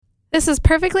This is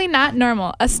Perfectly Not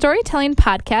Normal, a storytelling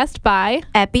podcast by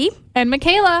Epi and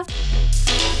Michaela.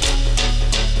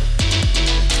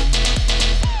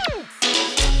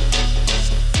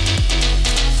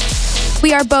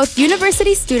 We are both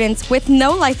university students with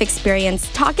no life experience,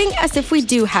 talking as if we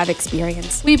do have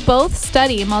experience. We both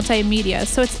study multimedia,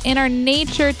 so it's in our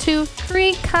nature to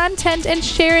create content and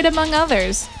share it among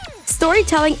others.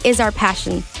 Storytelling is our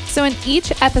passion. So in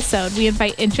each episode, we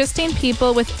invite interesting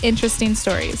people with interesting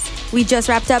stories. We just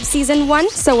wrapped up season 1,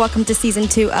 so welcome to season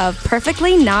 2 of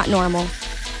Perfectly Not Normal.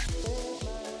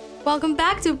 Welcome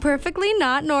back to Perfectly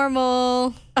Not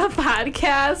Normal, a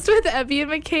podcast with Epi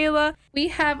and Michaela. We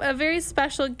have a very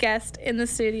special guest in the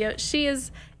studio. She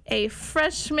is a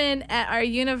freshman at our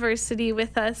university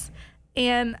with us,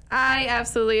 and I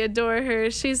absolutely adore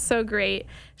her. She's so great.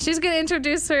 She's going to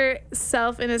introduce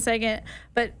herself in a second,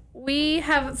 but we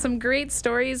have some great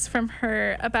stories from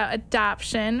her about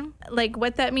adoption, like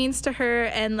what that means to her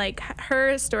and like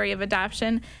her story of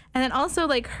adoption, and then also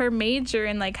like her major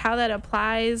and like how that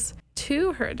applies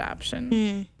to her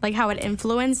adoption. Like how it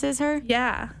influences her?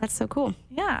 Yeah. That's so cool.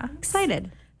 Yeah. I'm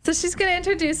excited. So she's going to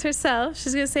introduce herself.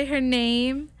 She's going to say her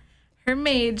name, her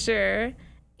major,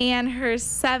 and her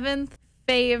 7th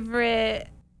favorite.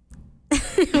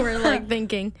 We're like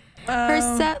thinking.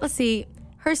 Let's see.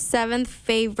 Her 7th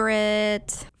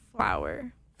favorite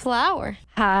flower.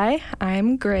 Hi,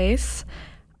 I'm Grace.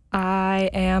 I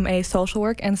am a social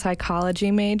work and psychology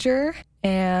major,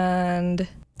 and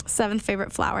 7th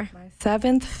favorite flower. my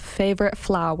 7th favorite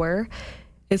flower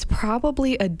is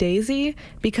probably a daisy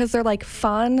because they're like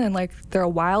fun and like they're a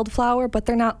wildflower, but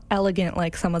they're not elegant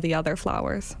like some of the other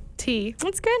flowers. T.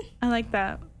 That's good. I like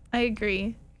that. I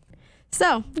agree.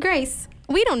 So, Grace,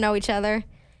 we don't know each other,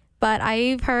 but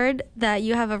I've heard that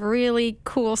you have a really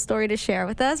cool story to share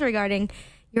with us regarding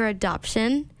your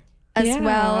adoption, as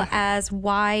well as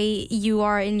why you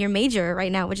are in your major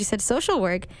right now, which you said social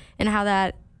work, and how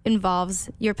that involves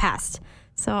your past.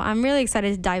 So I'm really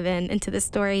excited to dive into this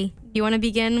story. You want to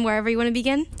begin wherever you want to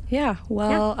begin? Yeah,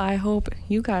 well, I hope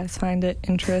you guys find it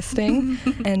interesting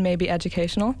and maybe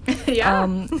educational.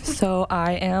 Yeah. So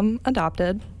I am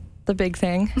adopted. The big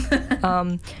thing.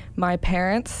 My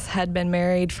parents had been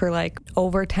married for like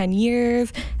over 10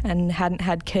 years and hadn't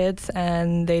had kids,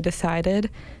 and they decided,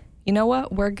 you know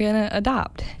what, we're gonna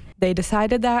adopt. They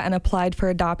decided that and applied for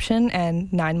adoption,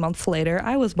 and 9 months later,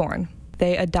 I was born.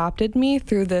 They adopted me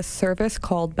through this service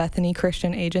called Bethany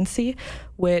Christian Agency,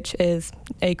 which is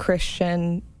a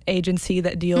Christian agency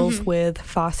that deals with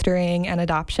fostering and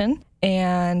adoption.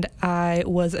 And I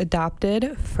was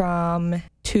adopted from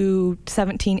 2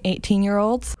 17,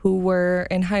 18-year-olds who were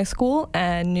in high school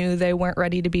and knew they weren't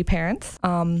ready to be parents.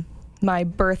 My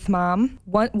birth mom,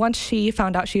 once she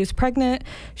found out she was pregnant,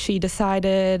 she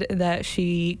decided that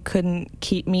she couldn't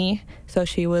keep me, so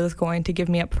she was going to give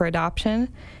me up for adoption.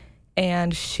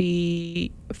 And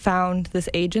she found this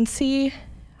agency,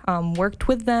 worked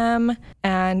with them,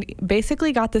 and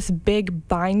basically got this big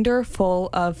binder full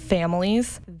of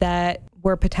families that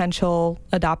were potential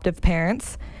adoptive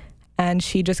parents. And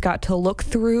she just got to look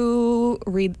through,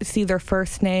 see their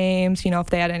first names, if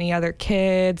they had any other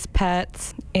kids,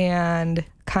 pets, and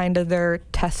kind of their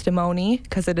testimony,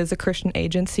 because it is a Christian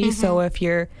agency. So if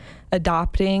you're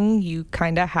adopting, you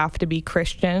kind of have to be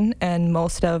Christian. And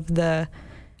most of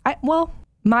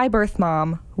my birth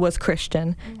mom was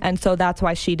Christian, and so that's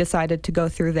why she decided to go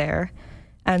through there.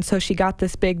 And so she got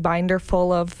this big binder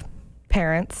full of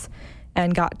parents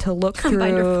and got to look through.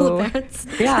 Binder full of parents.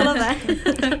 Yeah. I love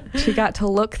that. She got to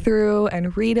look through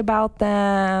and read about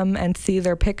them and see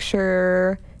their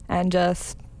picture and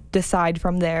just decide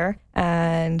from there.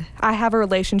 And I have a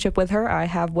relationship with her. I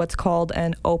have what's called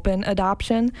an open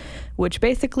adoption, which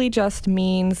basically just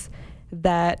means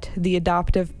that the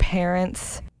adoptive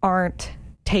parents aren't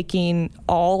taking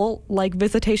all like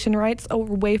visitation rights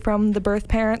away from the birth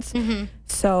parents.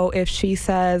 So if she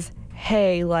says,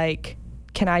 hey, like,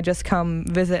 can I just come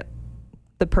visit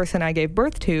the person I gave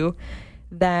birth to,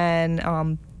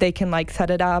 then they can like set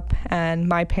it up, and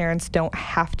my parents don't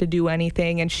have to do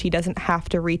anything, and she doesn't have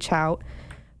to reach out.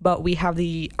 But we have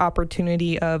the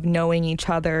opportunity of knowing each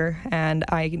other, and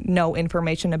I know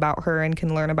information about her and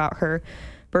can learn about her,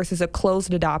 versus a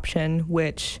closed adoption,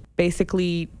 which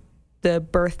basically the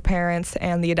birth parents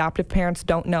and the adoptive parents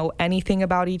don't know anything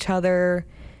about each other.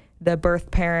 The birth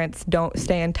parents don't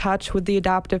stay in touch with the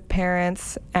adoptive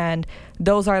parents, and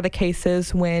those are the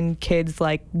cases when kids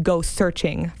like go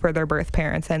searching for their birth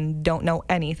parents and don't know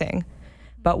anything.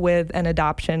 But with an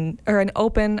adoption or an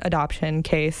open adoption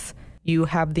case, you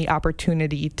have the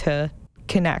opportunity to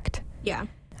connect. Yeah.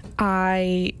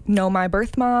 I know my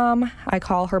birth mom. I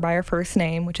call her by her first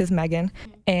name, which is Megan.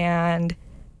 And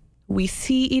we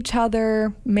see each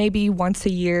other maybe once a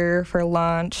year for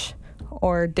lunch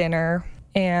or dinner,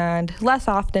 and less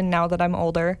often now that I'm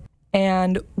older.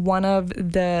 And one of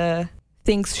the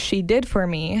things she did for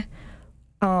me,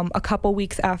 a couple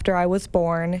weeks after I was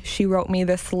born, she wrote me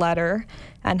this letter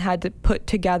and had to put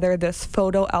together this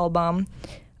photo album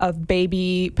of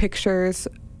baby pictures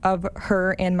of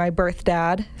her and my birth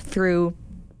dad through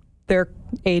their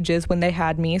ages when they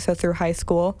had me, so through high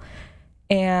school,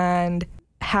 and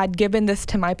had given this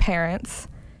to my parents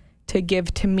to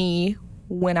give to me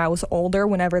when I was older,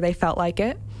 whenever they felt like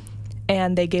it.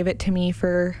 And they gave it to me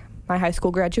for my high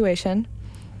school graduation.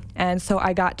 And so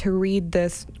I got to read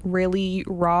this really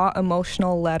raw,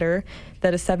 emotional letter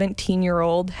that a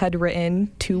 17-year-old had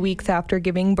written 2 weeks after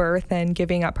giving birth and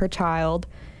giving up her child.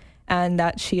 And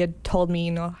that she had told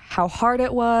me, how hard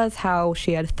it was, how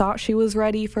she had thought she was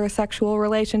ready for a sexual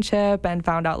relationship and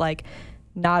found out,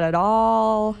 not at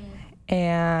all.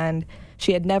 And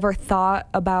she had never thought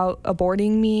about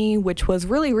aborting me, which was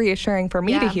really reassuring for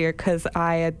me to hear, because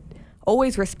I had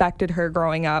always respected her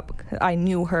growing up. I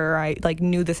knew her. I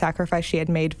knew the sacrifice she had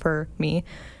made for me,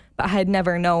 but I had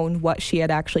never known what she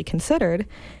had actually considered.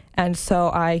 And so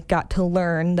I got to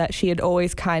learn that she had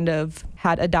always kind of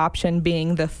had adoption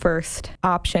being the first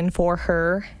option for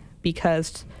her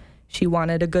because she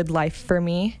wanted a good life for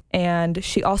me. And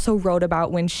she also wrote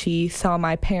about when she saw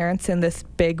my parents in this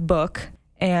big book.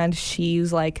 And she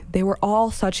was like, they were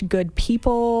all such good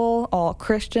people, all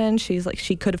Christian. She's like,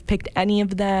 she could have picked any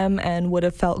of them and would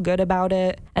have felt good about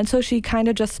it. And so she kind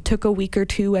of just took a week or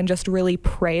two and just really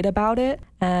prayed about it.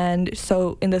 And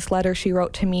so in this letter, she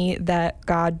wrote to me that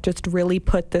God just really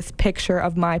put this picture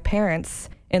of my parents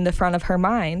in the front of her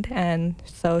mind. And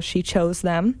so she chose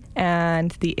them,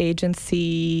 and the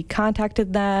agency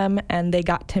contacted them, and they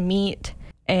got to meet.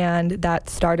 And that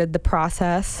started the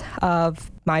process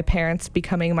of my parents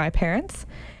becoming my parents.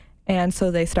 And so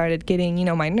they started getting,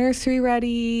 my nursery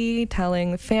ready,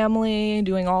 telling the family,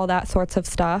 doing all that sorts of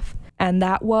stuff. And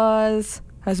I was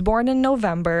born in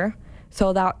November.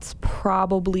 So that's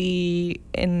probably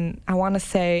in, I want to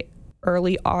say,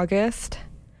 early August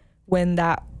when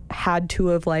that had to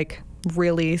have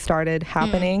really started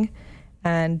happening.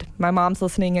 And my mom's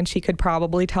listening, and she could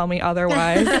probably tell me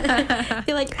otherwise.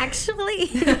 You're like, actually?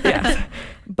 Yes.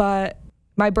 But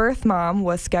my birth mom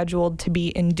was scheduled to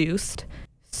be induced.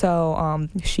 So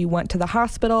she went to the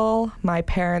hospital. My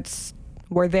parents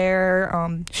were there.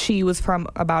 She was from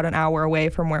about an hour away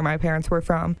from where my parents were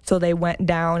from. So they went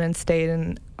down and stayed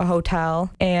in a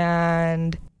hotel.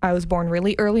 And I was born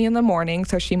really early in the morning,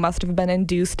 so she must have been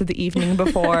induced the evening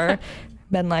before.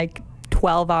 Been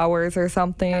 12 hours or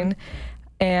something.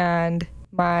 And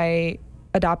my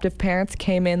adoptive parents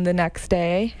came in the next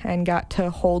day and got to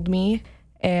hold me.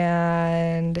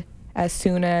 And as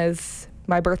soon as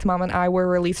my birth mom and I were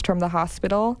released from the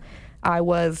hospital, I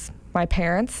was my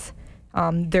parents.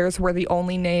 Theirs were the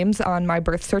only names on my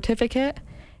birth certificate.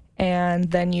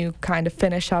 And then you kind of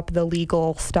finish up the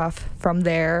legal stuff from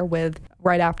there with,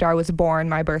 right after I was born,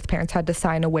 my birth parents had to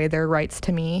sign away their rights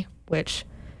to me, which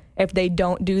if they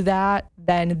don't do that,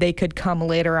 then they could come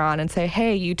later on and say,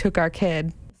 hey, you took our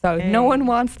kid. So no one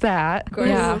wants that. Of course.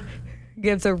 Yeah.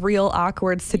 Gives a real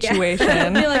awkward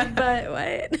situation. You're like, but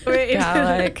what? Wait.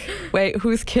 Yeah, wait,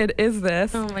 whose kid is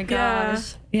this? Oh my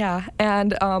gosh. Yeah.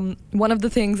 And one of the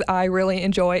things I really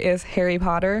enjoy is Harry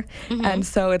Potter. Mm-hmm. And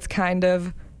so it's kind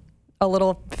of a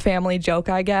little family joke,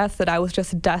 I guess, that I was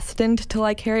just destined to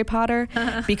like Harry Potter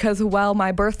because while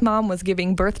my birth mom was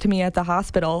giving birth to me at the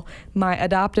hospital, my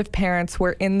adoptive parents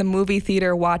were in the movie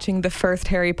theater watching the first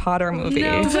Harry Potter movie.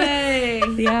 No way.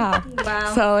 Yeah.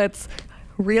 Wow. So it's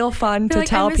real fun to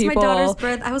tell I missed people. my daughter's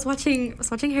birth. I was watching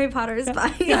Harry Potter's.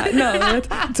 Yeah, no,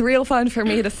 it's real fun for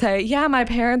me to say, yeah, my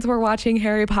parents were watching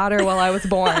Harry Potter while I was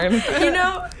born.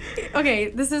 Okay,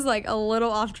 this is a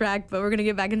little off track, but we're gonna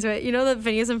get back into it. You know the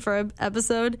Phineas and Ferb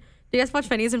episode? Do you guys watch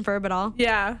Phineas and Ferb at all?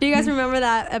 Yeah. Do you guys remember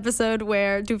that episode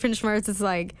where Doofenshmirtz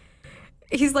is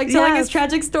he's telling his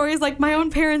tragic stories, my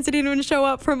own parents didn't even show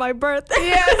up for my birthday.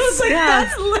 Yes. I was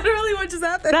that's literally what just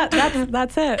happened.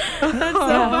 That's it. That's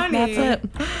so funny. That's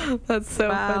it. That's so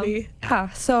funny. Yeah,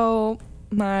 so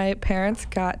my parents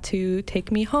got to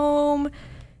take me home,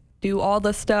 do all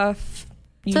the stuff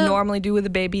you normally do with a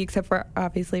baby, except for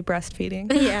obviously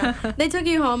breastfeeding. Yeah. They took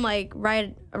you home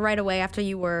right away after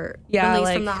you were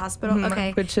released from the hospital.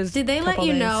 Okay. Which is Did they let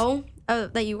you days. know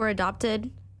that you were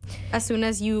adopted as soon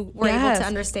as you were able to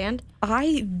understand?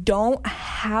 I don't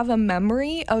have a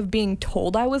memory of being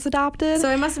told I was adopted.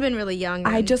 So it must have been really young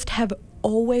then. I just have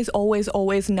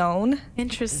always known.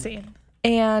 Interesting.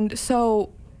 And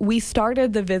so we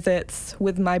started the visits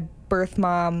with my birth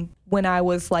mom when I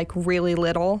was like really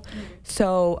little.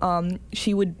 So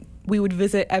we would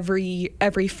visit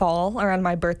every fall around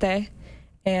my birthday.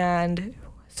 And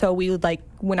so we would, like,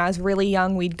 when I was really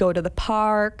young, we'd go to the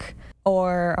park,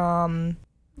 or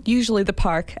usually the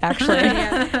park, actually,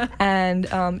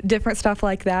 and different stuff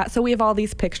like that. So we have all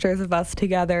these pictures of us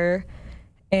together,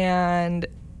 and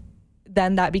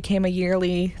then that became a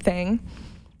yearly thing.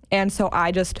 And so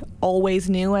I just always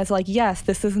knew, as like, yes,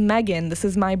 this is Megan. This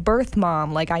is my birth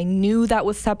mom. Like, I knew that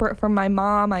was separate from my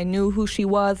mom. I knew who she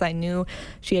was. I knew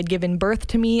she had given birth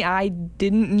to me. I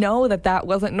didn't know that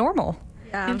wasn't normal.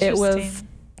 Yeah. It was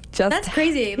just... That's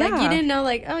crazy. Yeah. Like, you didn't know,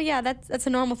 like, oh, yeah, that's a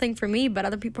normal thing for me, but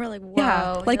other people are like, whoa.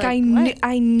 Yeah, like, what?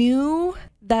 I knew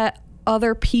that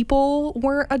other people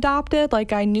weren't adopted.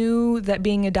 Like, I knew that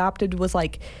being adopted was,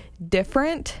 like,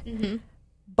 different. Mm-hmm.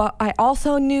 But I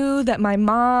also knew that my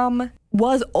mom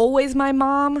was always my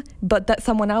mom, but that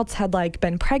someone else had, like,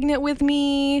 been pregnant with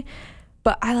me.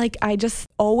 But I just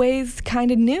always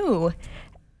kind of knew.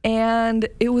 And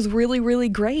it was really, really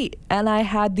great. And I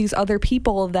had these other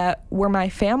people that were my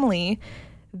family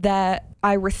that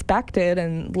I respected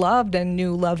and loved and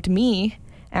knew loved me.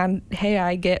 And hey,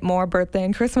 I get more birthday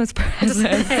and Christmas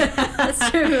presents. That's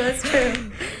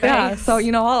true. Yeah, so,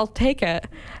 I'll take it.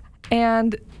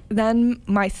 And then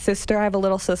my sister, I have a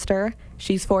little sister.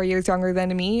 She's 4 years younger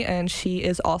than me, and she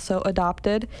is also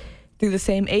adopted through the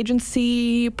same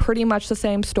agency, pretty much the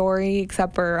same story,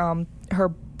 except for her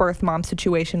birth mom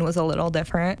situation was a little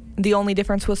different. The only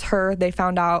difference was they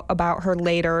found out about her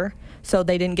later, so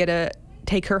they didn't get to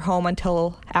take her home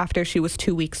until after she was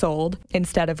 2 weeks old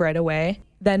instead of right away.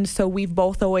 Then, so we've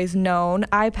both always known.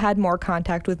 I've had more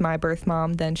contact with my birth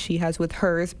mom than she has with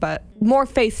hers, but more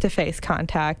face-to-face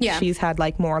contact. Yeah. She's had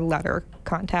like more letter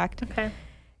contact. Okay.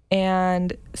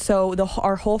 And so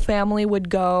our whole family would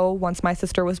go once my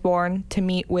sister was born to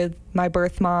meet with my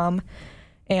birth mom.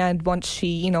 And once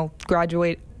she,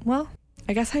 graduated, well,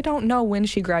 I guess I don't know when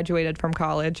she graduated from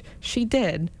college. She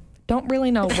did. Don't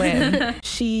really know when.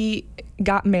 She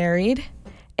got married,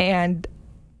 and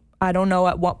I don't know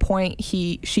at what point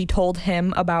she told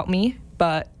him about me,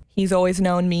 but he's always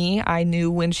known me. I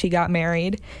knew when she got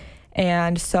married.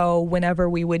 And so whenever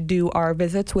we would do our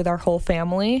visits with our whole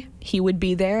family, he would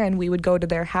be there and we would go to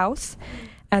their house.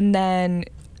 And then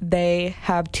they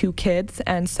have 2 kids.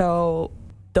 And so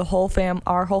our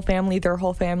whole family, their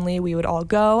whole family, we would all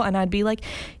go. And I'd be like,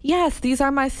 yes, these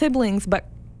are my siblings, but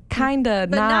kind of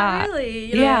not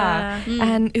really. Yeah. Mm.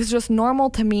 And it was just normal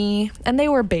to me. And they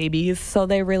were babies, so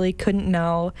they really couldn't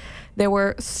know. They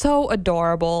were so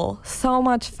adorable, so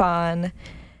much fun.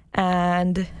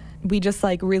 And we just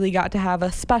really got to have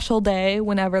a special day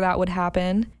whenever that would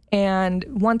happen. And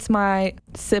once my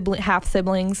half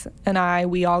siblings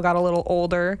and we all got a little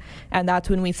older, and that's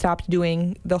when we stopped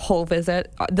doing the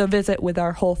visit with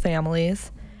our whole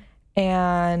families.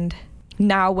 And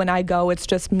now when I go, it's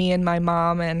just me and my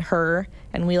mom and her,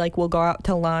 and we'll go out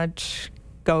to lunch,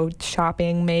 go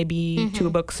shopping, maybe to a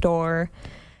bookstore.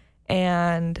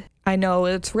 And I know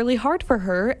it's really hard for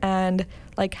her, and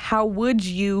how would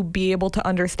you be able to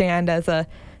understand as a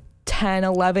 10,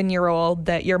 11-year-old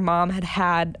that your mom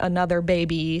had another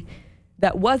baby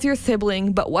that was your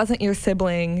sibling but wasn't your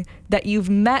sibling, that you've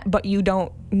met but you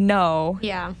don't know?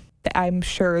 Yeah. I'm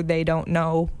sure they don't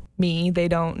know me. They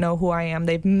don't know who I am.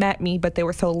 They've met me, but they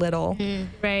were so little.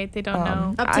 Right, they don't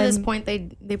know. Up to this point,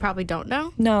 they probably don't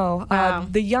know? No. Wow.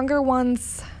 The younger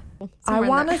ones, I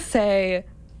want to say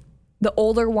the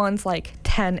older ones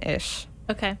 10-ish.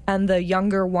 Okay. And the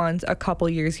younger ones a couple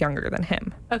years younger than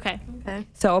him. Okay.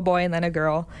 So a boy and then a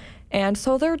girl. And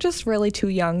so they're just really too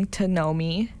young to know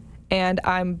me. And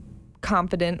I'm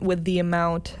confident with the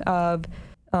amount of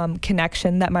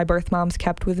connection that my birth mom's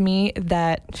kept with me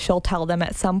that she'll tell them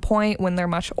at some point when they're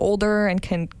much older and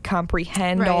can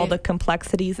comprehend all the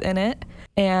complexities in it.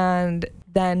 And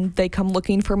then they come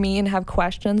looking for me and have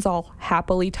questions. I'll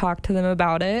happily talk to them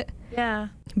about it. Yeah.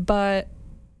 But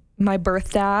my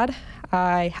birth dad,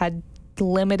 I had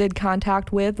limited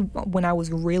contact with when I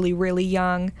was really, really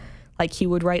young. He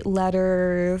would write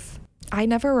letters. I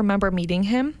never remember meeting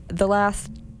him. The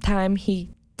last time he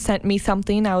sent me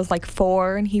something, I was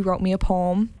 4, and he wrote me a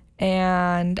poem.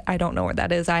 And I don't know where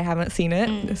that is. I haven't seen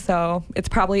it. So it's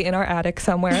probably in our attic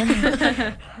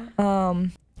somewhere.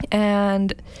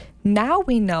 And now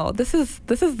we know. This is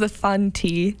the fun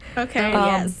tea. Okay.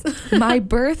 Yes. My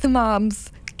birth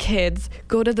mom's kids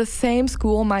go to the same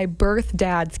school my birth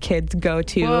dad's kids go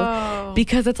to. Whoa.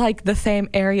 Because it's like the same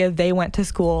area they went to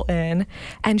school in.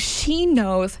 And she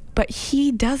knows, but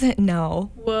he doesn't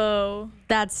know. Whoa.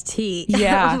 That's tea.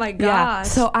 Yeah. Oh my Yeah. gosh.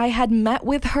 So I had met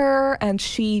with her and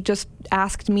she just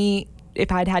asked me if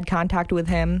I'd had contact with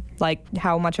him, like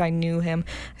how much I knew him.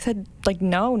 I said, like,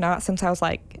 no, not since I was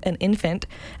like an infant.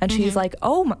 And she's like,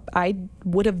 oh, I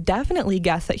would have definitely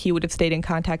guessed that he would have stayed in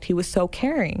contact. He was so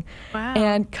caring. Wow.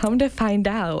 And come to find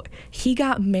out, he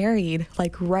got married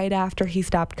like right after he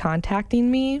stopped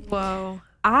contacting me. Whoa.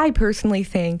 I personally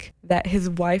think that his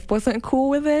wife wasn't cool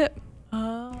with it.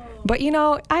 Oh. But, you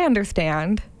know, I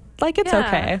understand. Like, it's Yeah.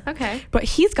 okay. Okay. But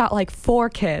he's got like 4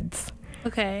 kids.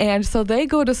 Okay. And so they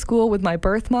go to school with my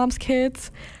birth mom's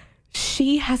kids.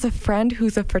 She has a friend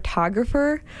who's a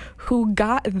photographer who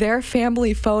got their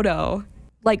family photo.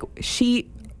 Like,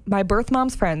 my birth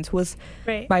mom's friends was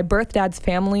Right. my birth dad's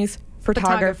family's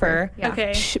photographer. Yeah.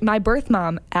 Okay. My birth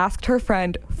mom asked her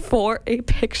friend for a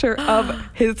picture of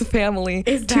his family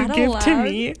Is to that give to allowed?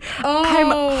 me. Oh.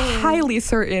 I'm highly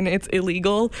certain it's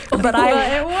illegal, but But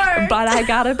it worked. but I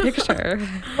got a picture.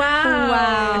 Wow.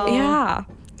 Wow. Yeah.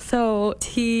 So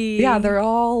Tea. yeah, they're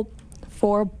all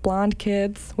 4 blonde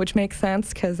kids, which makes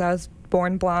sense because I was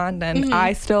born blonde, and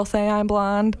I still say I'm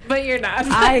blonde. But you're not.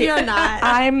 You're not.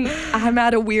 I'm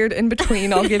at a weird in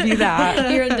between. I'll give you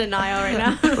that. You're in denial right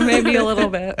now. Maybe a little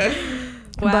bit.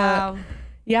 Wow. But,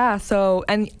 yeah. So,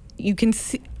 and you can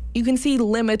see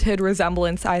limited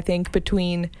resemblance, I think,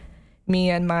 between me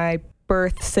and my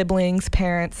birth siblings'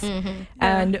 parents,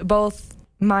 and both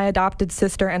my adopted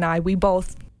sister and I. We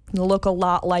both look a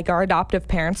lot like our adoptive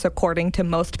parents, according to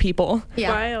most people. Yeah.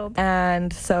 Wild.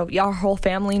 And so our whole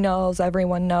family knows,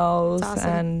 everyone knows, That's awesome.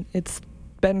 and it's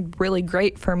been really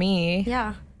great for me.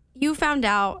 Yeah. You found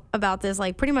out about this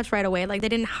like pretty much right away. Like they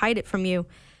didn't hide it from you.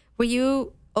 Were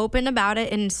you open about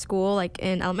it in school, like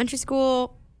in elementary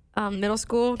school, middle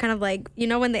school? Kind of like, you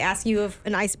know, when they ask you of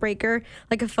an icebreaker,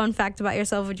 like a fun fact about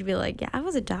yourself, would you be like, yeah, I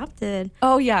was adopted?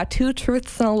 Oh yeah, 2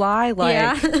 truths and a lie, like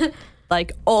Yeah.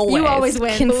 like always. You always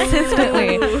win.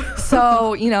 Consistently.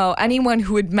 So, you know, anyone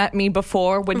who had met me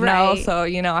before would know. Right. So,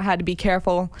 you know, I had to be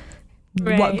careful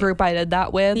Right. what group I did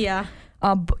that with. Yeah.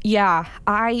 Yeah,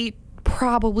 I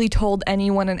probably told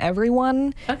anyone and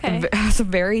everyone. Okay. As a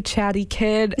very chatty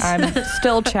kid, I'm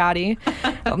still chatty,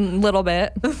 a little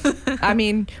bit. I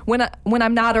mean, when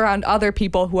I'm not around other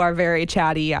people who are very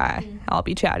chatty, I'll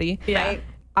be chatty. Yeah. Right.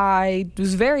 I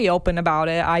was very open about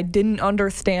it. I didn't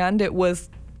understand it was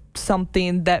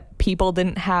something that people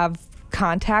didn't have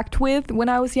contact with when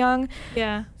I was young.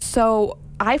 Yeah. So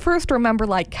I first remember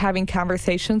like having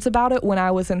conversations about it when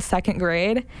I was in 2nd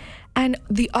grade, and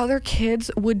the other kids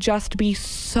would just be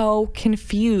so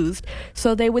confused.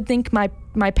 So they would think my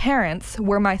parents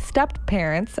were my step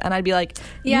parents, and I'd be like,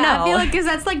 Yeah. no. I feel like because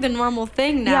that's like the normal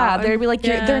thing now. Yeah, they'd be like,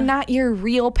 Yeah. they're not your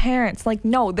real parents. Like,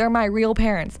 no, they're my real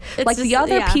parents. It's like the just-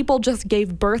 other yeah. people just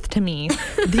gave birth to me.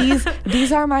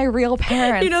 These are my real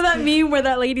parents. You know that meme where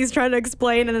that lady's trying to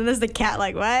explain and then there's the cat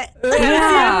like, what?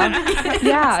 Yeah,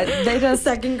 yeah. They just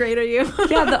Second grader you.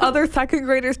 yeah. The other 2nd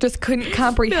graders just couldn't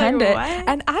comprehend it, what?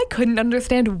 and I couldn't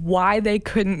understand why they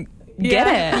couldn't get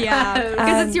it. Yeah, because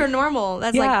And- it's your normal.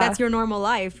 That's yeah. like that's your normal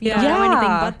life. You don't Yeah. know anything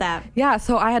but that. Yeah,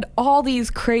 so I had all these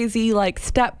crazy like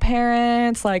step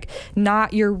parents, like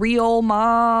not your real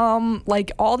mom,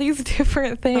 like all these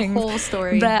different things. whole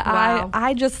story. that Wow.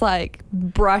 I just like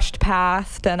brushed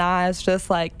past, and I was just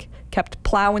like kept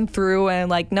plowing through and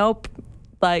like nope,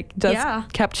 like just Yeah.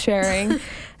 kept sharing.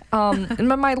 And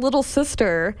my little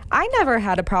sister, I never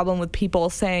had a problem with people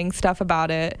saying stuff about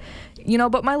it, you know,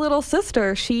 but my little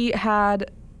sister, she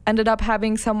had ended up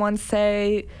having someone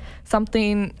say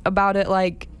something about it,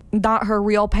 like not her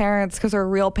real parents because her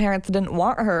real parents didn't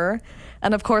want her.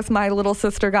 And of course, my little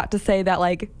sister got to say that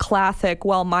like classic,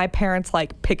 well, my parents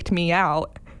like picked me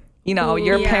out. You know, Ooh,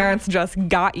 your yeah. parents just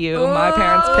got you. My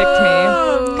parents picked me.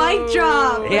 Oh, mic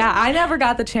drop. Yeah, I never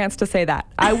got the chance to say that.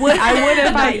 I would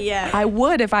if Not yet. I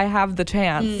would if I have the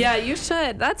chance. Yeah, you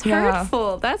should. That's Yeah.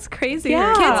 hurtful. That's crazy.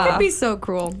 Yeah. Kids can be so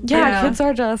cruel. Yeah, Yeah. kids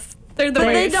are just They're the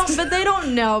But worst. they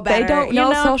don't know better. they don't you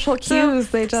know social cues.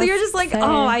 So, they just so you're just like, say.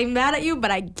 oh, I'm mad at you, but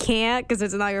I can't because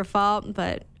it's not your fault.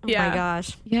 But oh Yeah. my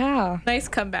gosh, yeah. Nice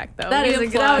comeback though. that We is a,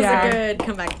 applaud. that was Yeah. a good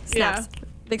comeback. Snaps,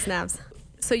 big snaps.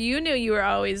 So you knew you were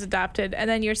always adopted, and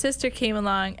then your sister came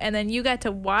along, and then you got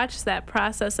to watch that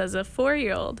process as a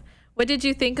 4-year-old. What did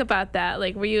you think about that?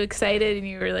 Like, were you excited and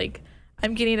you were like,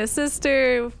 I'm getting a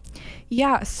sister?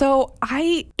 Yeah, so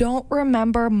I don't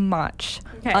remember much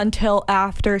Okay. until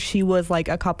after she was like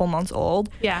a couple months old.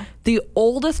 Yeah. The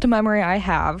oldest memory I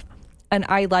have and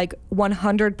I like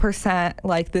 100%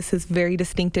 like this is very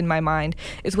distinct in my mind,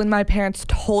 is when my parents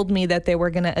told me that they were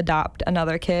going to adopt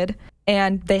another kid,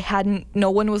 and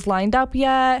no one was lined up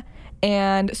yet.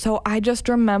 And so I just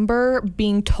remember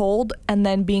being told and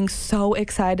then being so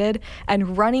excited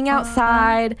and running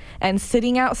outside and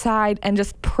sitting outside and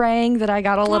just praying that I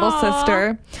got a little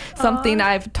sister. Something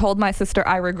I've told my sister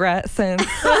I regret since,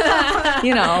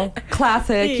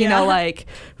 classic, like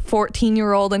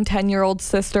 14-year-old and 10-year-old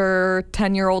sister,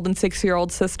 10-year-old and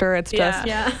 6-year-old sister. It's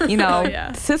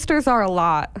just, sisters are a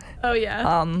lot. Oh,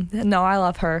 yeah. No, I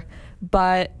love her.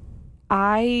 But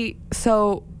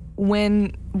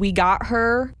when we got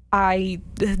her, I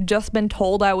had just been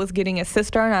told I was getting a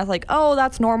sister, and I was like, oh,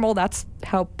 that's normal. That's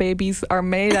how babies are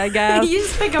made, I guess. You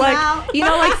just pick them out.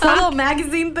 Like some little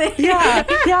magazine thing. Yeah.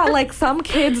 Like some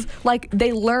kids, like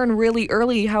they learn really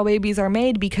early how babies are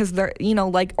made because they're,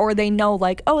 or they know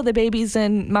like, oh, the baby's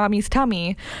in mommy's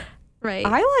tummy. Right.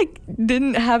 I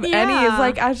didn't have any. It's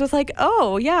like I was just like,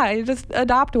 oh yeah, I just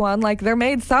adopt one. Like they're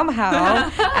made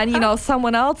somehow, and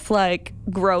someone else like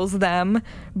grows them.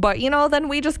 But then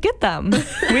we just get them.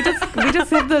 We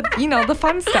just have the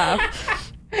fun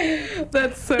stuff.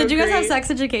 That's so. Did you guys have great.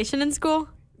 sex education in school?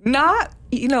 Not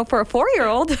for a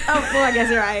 4-year-old. Oh well, I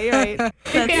guess you're right. You're right.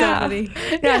 That's so funny.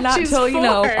 Yeah, not she's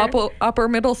until 4. upper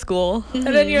middle school. And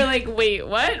then you're like, wait,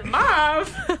 what, Mom?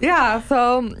 Yeah.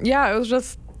 So it was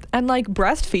just. And like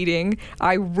breastfeeding,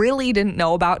 I really didn't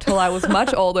know about till I was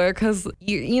much older because, at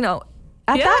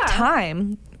that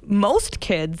time, most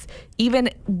kids, even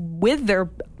with their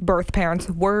birth parents,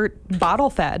 were bottle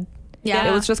fed. Yeah.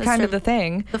 It was just kind of the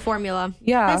thing. The formula.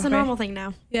 Yeah. That's a normal thing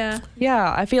now. Yeah.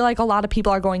 Yeah. I feel like a lot of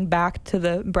people are going back to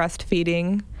the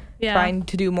breastfeeding, trying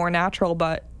to do more natural,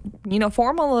 but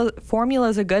formula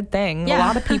is a good thing. Yeah. A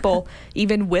lot of people,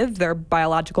 even with their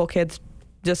biological kids,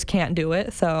 just can't do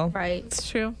it. So right, it's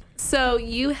true. So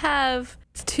you have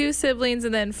 2 siblings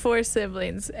and then 4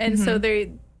 siblings, and so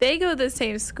they go to the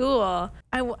same school.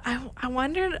 I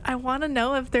wondered. I want to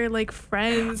know if they're like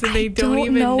friends and they don't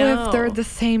even know if they're the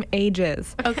same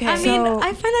ages. Okay. I mean,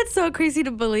 I find that so crazy to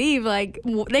believe. Like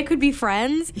they could be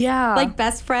friends. Yeah. Like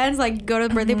best friends. Like go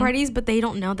to birthday parties, but they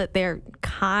don't know that they're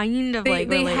kind of they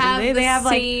related. They have the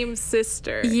same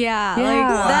sister. Yeah. Yeah.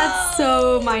 Like that's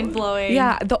so mind blowing.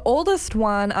 Yeah. The oldest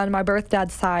one on my birth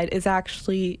dad's side is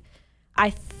actually, I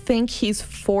think he's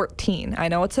 14. I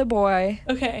know it's a boy.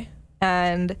 Okay.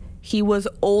 And he was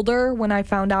older when I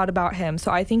found out about him. So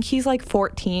I think he's like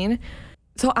 14.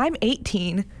 So I'm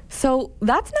 18. So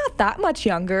that's not that much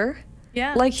younger.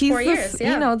 Yeah. Like he's 4 years,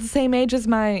 the same age as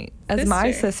my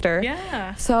sister.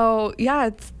 Yeah. So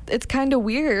yeah, it's kind of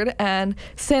weird. And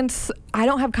since I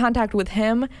don't have contact with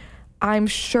him, I'm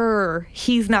sure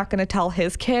he's not going to tell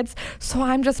his kids. So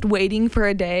I'm just waiting for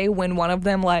a day when one of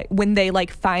them, when they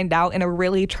find out in a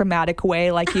really traumatic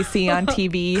way, like you see on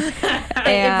TV. And if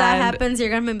that happens, you're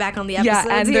going to be back on the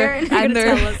episodes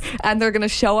and they're going to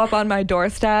show up on my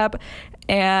doorstep,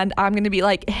 and I'm going to be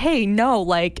like, hey, no,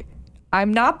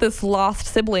 I'm not this lost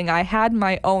sibling. I had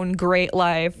my own great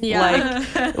life. Yeah.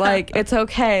 It's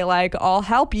okay. I'll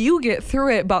help you get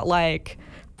through it, but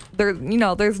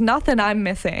there's nothing I'm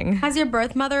missing. Has your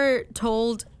birth mother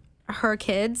told her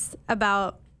kids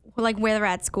about where they're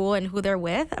at school and who they're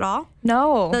with at all?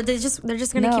 No. So they're just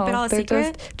gonna keep it all a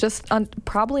secret?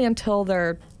 Probably until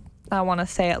they're, I want to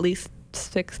say at least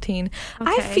 16.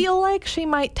 Okay. I feel like she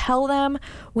might tell them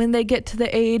when they get to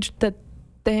the age that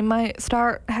they might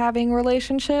start having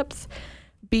relationships.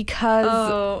 Because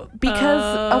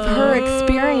of her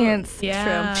experience.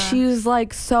 Yeah. She's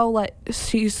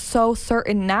she's so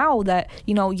certain now that,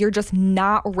 you're just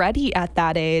not ready at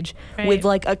that age with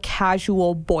a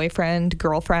casual boyfriend,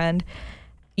 girlfriend.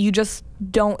 You just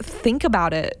don't think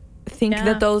about it. Think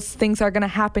that those things are going to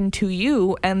happen to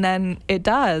you, and then it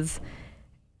does.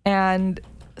 And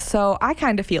so I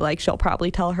kind of feel like she'll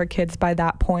probably tell her kids by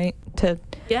that point to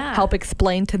help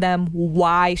explain to them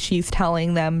why she's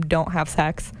telling them don't have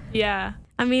sex. Yeah.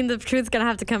 I mean, the truth's gonna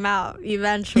have to come out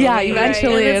eventually. Yeah,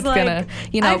 eventually it's gonna,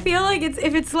 I feel like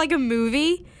if it's like a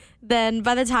movie, then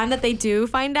by the time that they do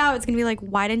find out, it's gonna be like,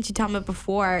 why didn't you tell me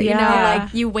before? Yeah.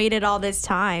 You waited all this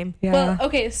time. Yeah. Well,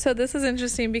 okay, so this is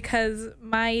interesting because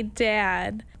my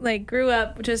dad grew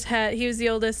up, he was the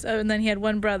oldest, and then he had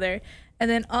one brother, and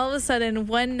then all of a sudden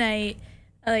one night,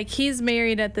 he's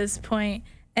married at this point,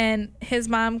 and his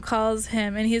mom calls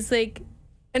him, and he's like,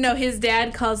 no, his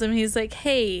dad calls him, and he's like,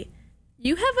 hey,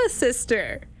 you have a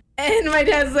sister. And my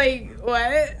dad's like,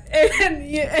 what?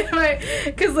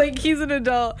 Because he's an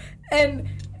adult, and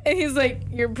he's like,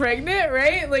 you're pregnant,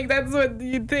 right? That's what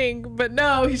you'd think, but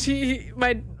no,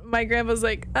 my my grandpa's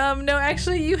like, no,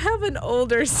 actually, you have an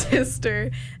older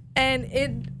sister.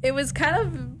 And it was kind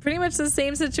of pretty much the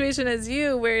same situation as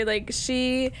you, where like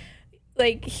he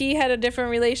had a different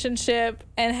relationship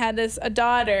and had a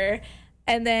daughter,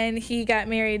 and then he got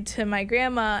married to my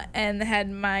grandma and had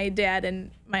my dad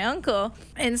and my uncle.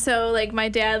 And so like my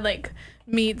dad like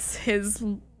meets his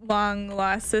long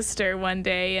lost sister one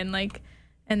day, and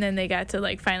then they got to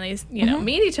like finally,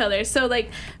 meet each other. So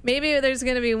like maybe there's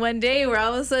gonna be one day where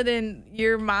all of a sudden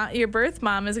your birth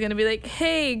mom is gonna be like,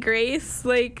 "Hey, Grace,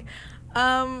 like,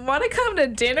 want to come to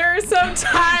dinner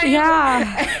sometime?"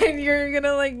 Yeah, and you're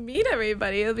gonna like meet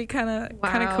everybody. It'll be kind of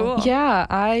cool. Yeah,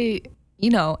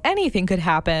 anything could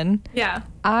happen. Yeah,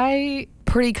 I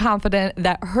pretty confident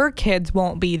that her kids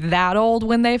won't be that old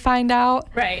when they find out.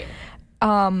 Right.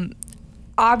 I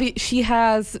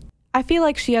feel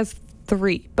like she has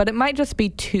 3, but it might just be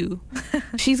 2.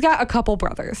 She's got a couple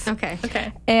brothers. Okay.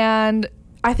 And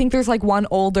I think there's like 1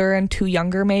 older and 2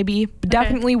 younger, maybe.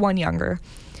 Definitely 1 younger.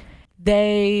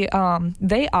 They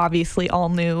obviously all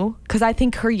knew, because I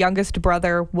think her youngest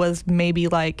brother was maybe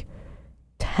like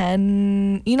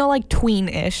 10, like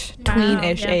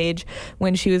tweenish age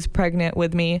when she was pregnant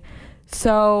with me.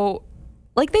 So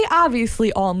like they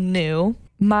obviously all knew.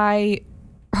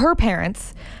 Her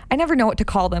parents, I never know what to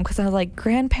call them because I was like,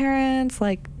 grandparents,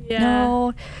 like,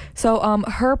 no. So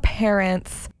her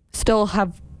parents still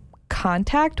have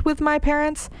contact with my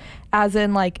parents, as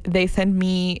in like they send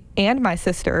me and my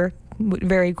sister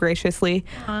very graciously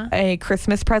a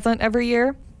Christmas present every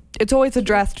year. It's always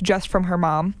addressed just from her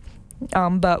mom,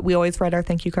 but we always write our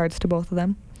thank you cards to both of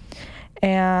them.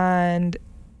 And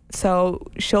so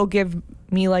she'll give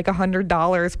me like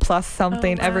 $100 plus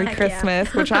something every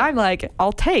Christmas, which I'm like,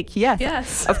 I'll take.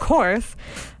 Yes, of course.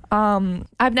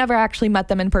 I've never actually met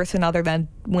them in person other than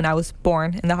when I was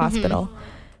born in the hospital.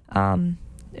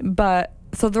 But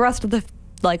so the rest of the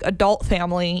like adult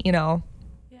family,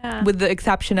 with the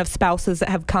exception of spouses that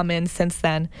have come in since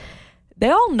then, they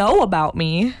all know about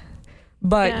me.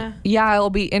 But it'll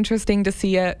be interesting to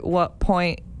see at what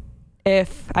point,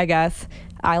 if I guess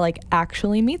I like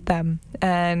actually meet them,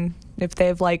 and if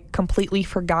they've like completely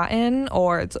forgotten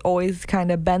or it's always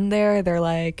kind of been there. They're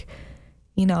like,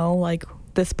 like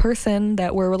this person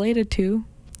that we're related to.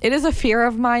 It is a fear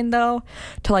of mine though,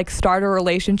 to like start a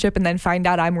relationship and then find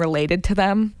out I'm related to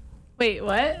them. Wait,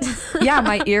 what? Yeah,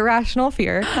 my irrational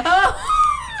fear.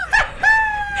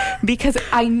 Because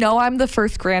I know I'm the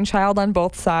first grandchild on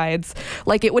both sides.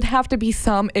 Like it would have to be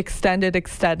some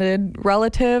extended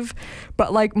relative.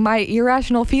 But like my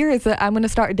irrational fear is that I'm going to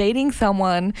start dating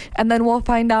someone and then we'll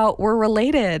find out we're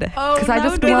related. Oh, because I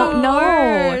just won't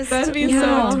know. That'd be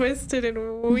so twisted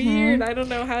and weird. I don't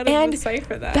know how to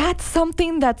decipher that. That's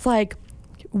something that's like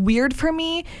weird for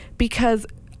me, because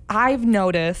I've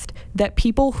noticed that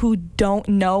people who don't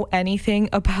know anything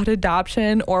about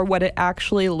adoption or what it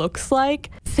actually looks like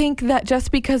think that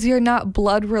just because you're not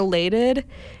blood related,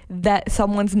 that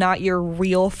someone's not your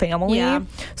real family. Yeah.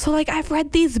 So like I've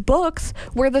read these books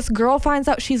where this girl finds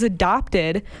out she's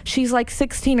adopted. She's like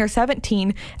 16 or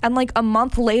 17 and like a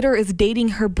month later is dating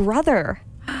her brother.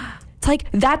 It's like,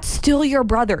 that's still your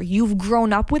brother. You've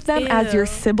grown up with them as your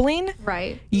sibling.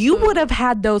 Right. You would have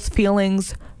had those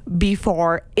feelings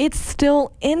before. It's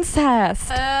still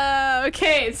incest.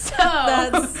 Okay, so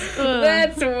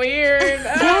that's weird.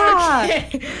 Yeah.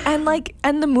 Okay.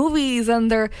 And the movies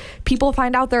and people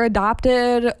find out they're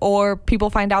adopted, or people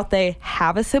find out they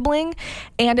have a sibling,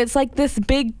 and it's like this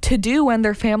big to-do when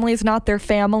their family is not their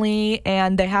family,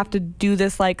 and they have to do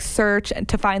this like search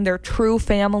to find their true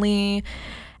family.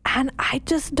 And I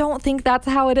just don't think that's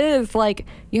how it is. Like,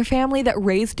 your family that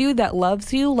raised you, that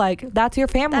loves you, like, that's your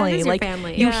family. That is your like,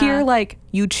 family. You hear, like,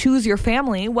 you choose your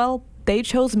family. Well, they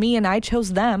chose me and I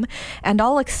chose them. And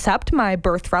I'll accept my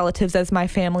birth relatives as my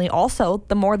family also.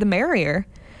 The more the merrier.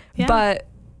 Yeah. But,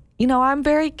 I'm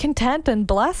very content and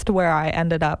blessed where I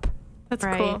ended up. That's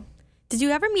cool. Did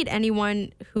you ever meet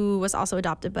anyone who was also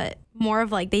adopted, but more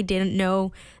of like they didn't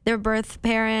know their birth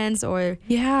parents, or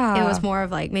it was more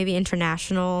of like maybe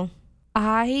international?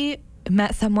 I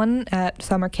met someone at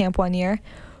summer camp one year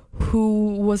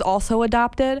who was also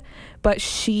adopted, but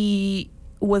she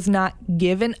was not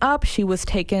given up. She was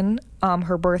taken.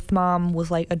 Her birth mom was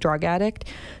like a drug addict,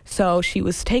 so she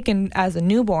was taken as a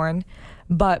newborn.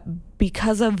 But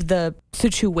because of the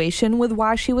situation with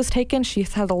why she was taken,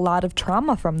 she's had a lot of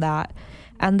trauma from that.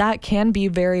 And that can be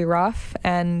very rough.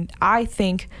 And I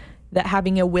think that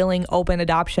having a willing, open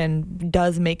adoption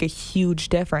does make a huge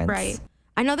difference. Right.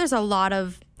 I know there's a lot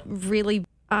of really,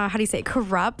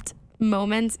 corrupt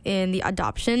moments in the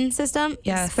adoption system,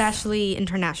 Yes. especially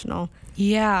international.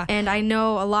 Yeah. And I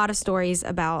know a lot of stories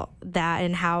about that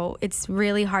and how it's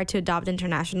really hard to adopt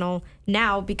international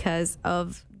now because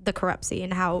of the corruption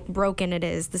and how broken it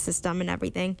is, the system and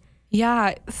everything.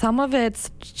 Yeah, some of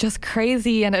it's just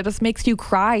crazy, and it just makes you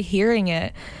cry hearing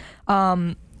it.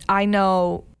 I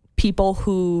know people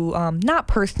who, not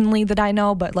personally that I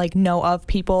know, but like know of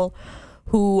people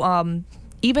who,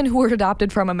 even who were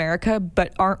adopted from America,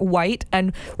 but aren't white.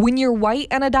 And when you're white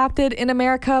and adopted in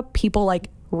America, people like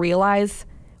realize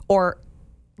or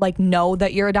like know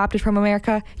that you're adopted from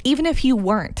America, even if you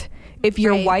weren't. If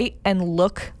you're Right. white and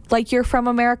look like you're from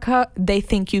America, they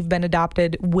think you've been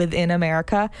adopted within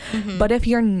America. But if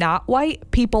you're not white,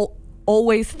 people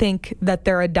always think that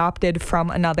they're adopted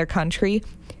from another country,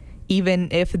 even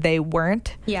if they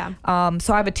weren't. Yeah.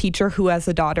 So I have a teacher who has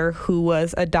a daughter who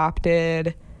was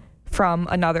adopted from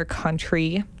another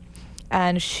country,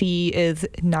 and she is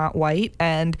not white,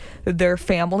 and their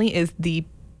family is the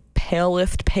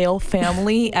palest pale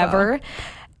family ever.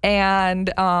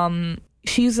 And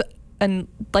she's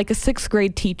like a 6th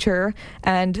grade teacher,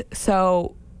 and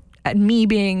so me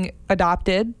being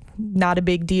adopted, not a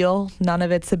big deal. None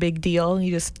of it's a big deal.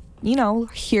 You just,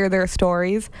 hear their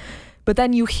stories. But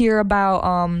then you hear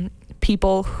about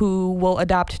people who will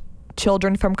adopt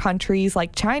children from countries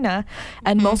like China,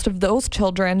 and most of those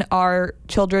children are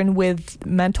children with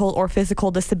mental or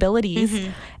physical disabilities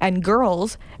and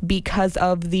girls, because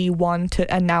of the 1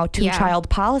 to and now 2 child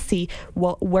policy,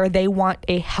 where they want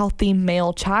a healthy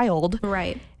male child.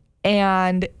 Right.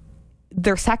 And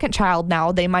their second child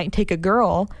now, they might take a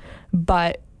girl,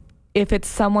 but if it's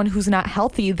someone who's not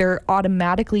healthy, they're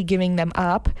automatically giving them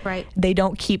up. Right. They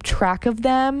don't keep track of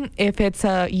them. If it's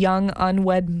a young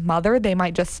unwed mother, they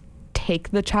might just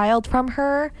take the child from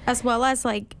her. As well as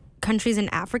like countries in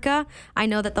Africa, I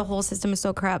know that the whole system is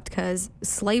so corrupt because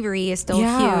slavery is still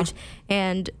huge.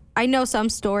 And I know some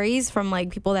stories from like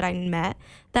people that I met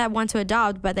that want to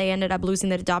adopt, but they ended up losing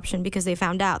the adoption because they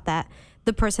found out that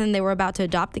the person they were about to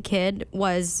adopt the kid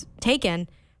was taken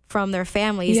from their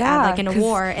families in a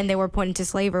war, and they were put into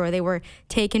slavery, or they were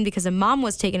taken because a mom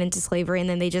was taken into slavery, and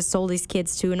then they just sold these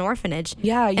kids to an orphanage.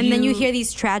 And then you hear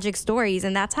these tragic stories,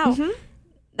 and that's how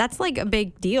that's like a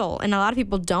big deal, and a lot of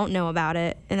people don't know about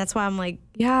it, and that's why I'm like,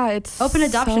 it's open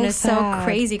adoption is so sad.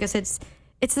 crazy because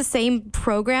it's the same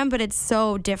program, but it's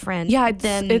so different.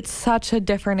 It's such a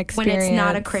different experience when it's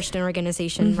not a Christian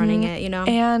organization running it,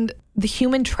 And the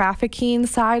human trafficking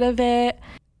side of it,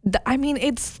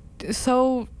 it's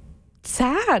so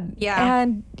sad.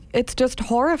 And it's just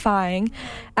horrifying.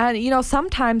 And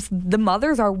sometimes the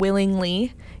mothers are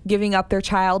willingly giving up their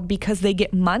child because they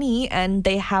get money and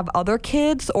they have other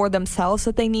kids or themselves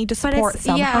that they need to support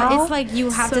somehow. It's like you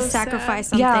have to sacrifice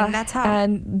something. That's how.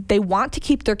 And they want to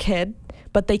keep their kid,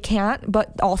 but they can't.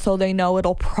 But also they know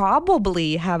it'll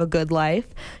probably have a good life,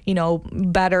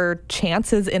 better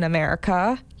chances in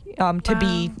America to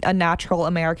be a natural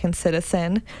American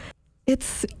citizen.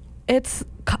 It's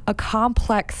a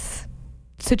complex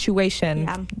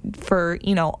situation for,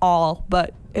 all,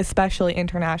 but especially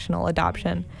international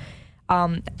adoption.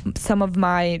 Some of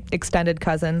my extended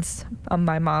cousins,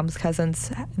 my mom's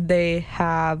cousins, they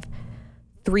have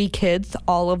 3 kids.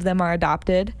 All of them are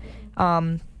adopted.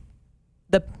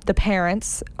 The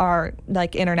parents are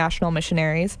like international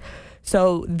missionaries.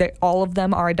 So all of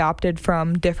them are adopted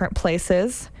from different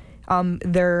places.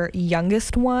 Their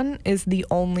youngest one is the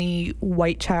only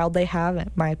white child they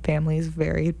have. My family is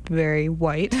very, very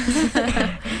white.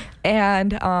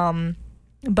 And,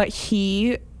 but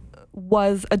he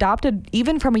was adopted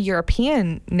even from a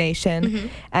European nation,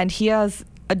 and he has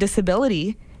a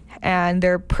disability, and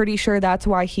they're pretty sure that's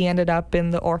why he ended up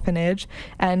in the orphanage.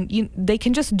 And they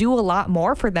can just do a lot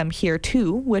more for them here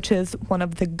too, which is one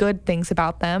of the good things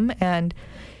about them. And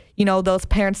those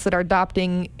parents that are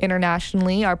adopting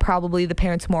internationally are probably the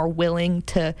parents more willing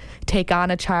to take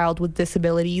on a child with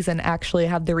disabilities and actually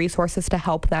have the resources to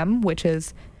help them, which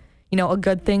is, a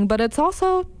good thing. But it's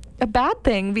also a bad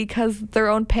thing because their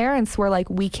own parents were like,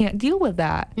 we can't deal with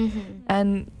that.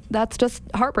 And that's just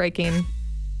heartbreaking.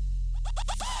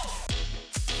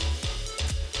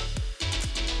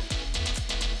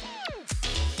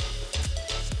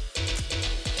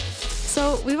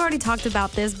 So we've already talked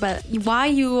about this, but why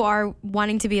you are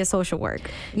wanting to be a social work,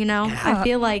 I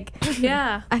feel like,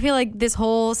 I feel like this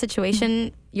whole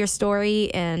situation, your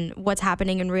story and what's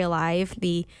happening in real life,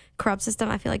 the corrupt system,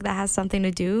 I feel like that has something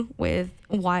to do with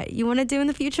what you want to do in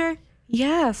the future.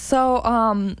 Yeah.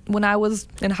 So when I was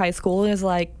in high school, it was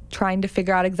like trying to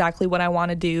figure out exactly what I want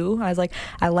to do. I was like,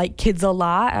 I like kids a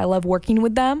lot. I love working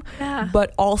with them.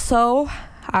 But also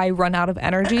I run out of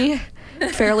energy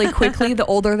fairly quickly the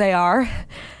older they are.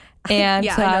 And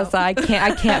I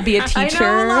can't be a teacher.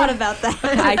 I know a lot about that.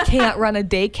 I can't run a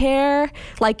daycare.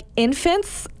 Like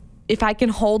infants, if I can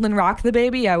hold and rock the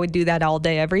baby, I would do that all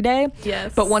day, every day.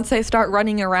 Yes. But once they start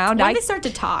running around, when they start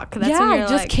to talk, that's when I you're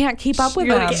just like, can't keep up with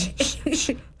them.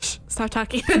 Stop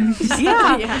talking.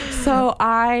 Yeah. So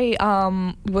I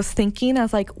was thinking, I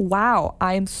was like, wow,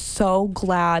 I'm so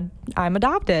glad I'm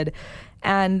adopted.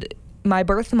 And my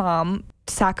birth mom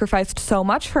sacrificed so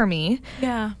much for me.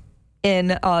 Yeah.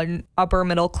 In an upper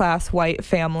middle class white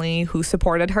family who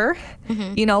supported her,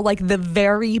 you know, like the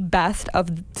very best of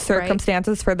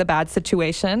circumstances for the bad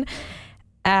situation.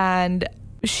 And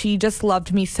she just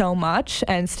loved me so much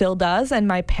and still does. And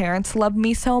my parents loved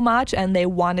me so much and they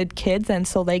wanted kids. And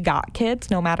so they got kids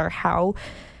no matter how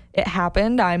it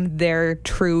happened. I'm their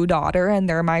true daughter and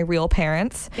they're my real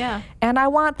parents. Yeah. And I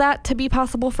want that to be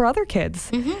possible for other kids.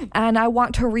 And I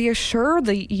want to reassure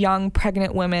the young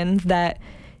pregnant women that,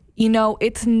 you know,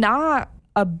 it's not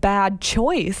a bad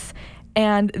choice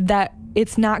and that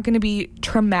it's not going to be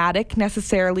traumatic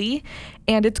necessarily.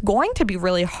 And it's going to be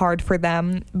really hard for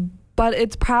them, but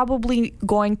it's probably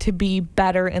going to be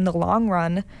better in the long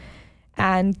run.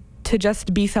 And to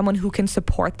just be someone who can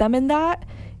support them in that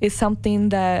is something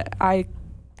that I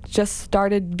just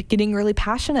started getting really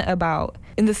passionate about.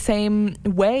 In the same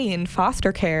way in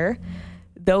foster care,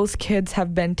 those kids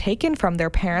have been taken from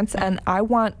their parents, and I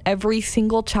want every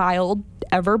single child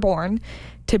ever born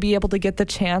to be able to get the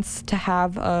chance to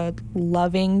have a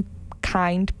loving,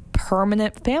 kind,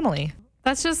 permanent family.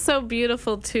 That's just so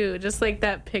beautiful too. Just like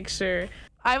that picture.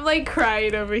 I'm like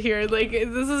crying over here. Like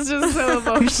this is just so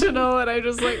emotional and I'm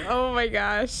just like, oh my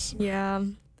gosh. Yeah.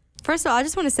 First of all, I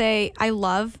just want to say I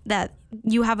love that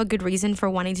you have a good reason for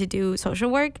wanting to do social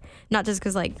work, not just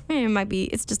because like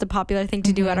it's just a popular thing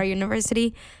to do at our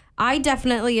university. I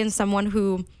definitely am someone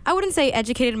who, I wouldn't say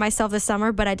educated myself this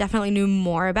summer, but I definitely knew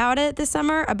more about it this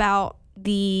summer, about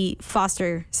the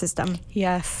foster system.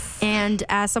 Yes. And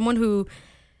as someone who,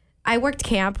 I worked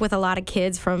camp with a lot of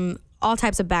kids from all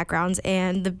types of backgrounds,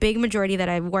 and the big majority that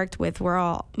I worked with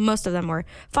most of them were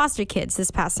foster kids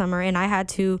this past summer, and I had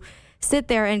to sit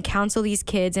there and counsel these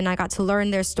kids, and I got to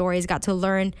learn their stories, got to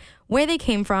learn where they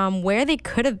came from, where they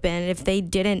could have been if they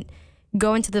didn't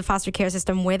go into the foster care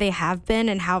system, where they have been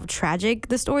and how tragic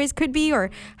the stories could be or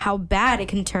how bad it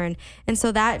can turn. And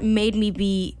so that made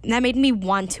me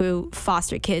want to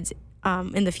foster kids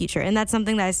in the future. And that's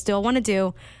something that I still want to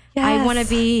do. Yes. I want to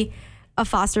be a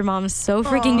foster mom so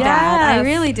freaking bad. I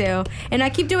really do. And I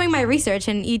keep doing my research,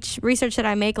 and each research that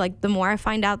I make, like the more I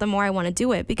find out, the more I want to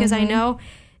do it, because I know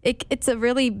it's a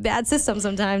really bad system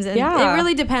sometimes, and it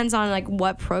really depends on like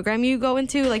what program you go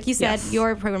into. Like you said,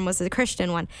 your program was a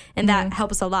Christian one, and that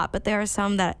helps a lot. But there are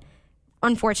some that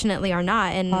unfortunately are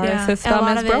not, and our system a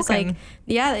lot is of it is broken.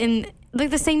 like and like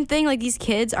the same thing. Like these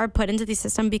kids are put into the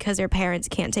system because their parents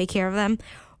can't take care of them,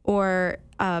 or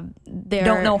they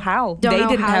don't know how. They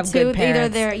didn't have good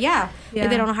parents. Either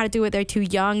they don't know how to do it. They're too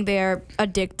young. They're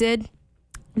addicted.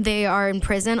 They are in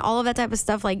prison. All of that type of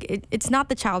stuff. Like it's not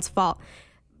the child's fault.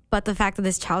 But the fact that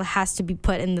this child has to be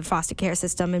put in the foster care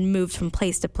system and moved from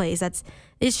place to place,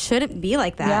 it shouldn't be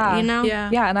like that, you know?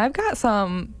 Yeah, and I've got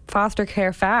some foster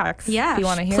care facts. Yeah, if you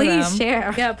want to hear please them.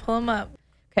 share. Yeah, pull them up.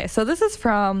 Okay, so this is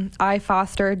from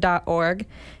ifoster.org.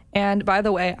 And by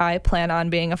the way, I plan on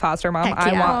being a foster mom.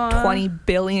 Heck yeah. I want 20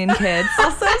 billion kids.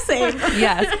 Also same.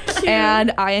 Yes.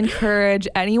 And I encourage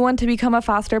anyone to become a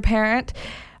foster parent.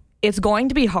 It's going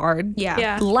to be hard.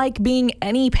 Yeah. Like being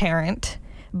any parent.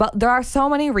 But there are so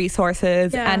many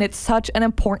resources, and it's such an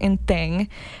important thing.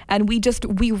 And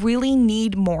we really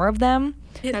need more of them.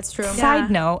 That's true. Side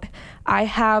note, I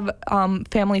have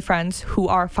family friends who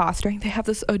are fostering. They have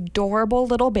this adorable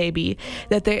little baby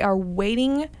that they are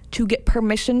waiting to get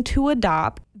permission to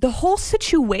adopt. The whole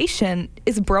situation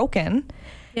is broken.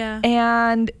 Yeah.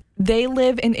 And they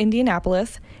live in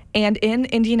Indianapolis. And in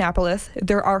Indianapolis,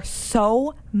 there are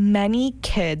so many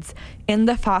kids in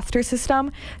the foster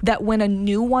system that when a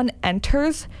new one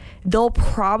enters, they'll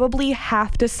probably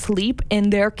have to sleep in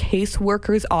their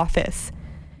caseworker's office.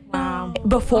 Wow.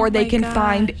 Before they can gosh.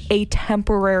 find a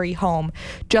temporary home,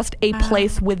 just a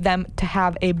place with them to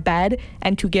have a bed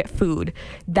and to get food.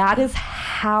 That is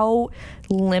how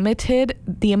limited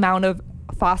the amount of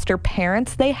foster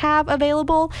parents they have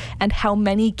available and how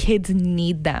many kids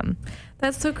need them.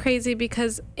 That's so crazy,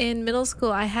 because in middle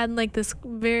school I had like this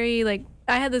I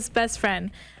had this best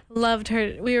friend, loved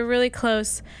her. We were really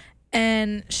close,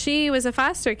 and she was a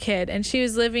foster kid, and she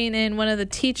was living in one of the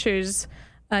teachers,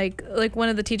 like one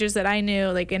of the teachers that I knew,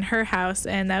 like in her house,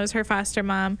 and that was her foster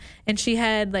mom, and she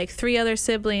had like 3 other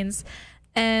siblings.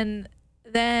 And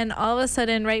then all of a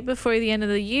sudden, right before the end of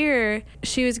the year,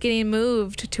 she was getting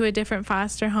moved to a different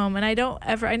foster home. And I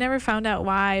never found out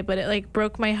why, but it like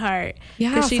broke my heart.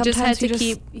 Yeah, because she just had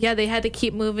to they had to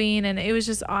keep moving, and it was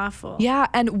just awful. Yeah,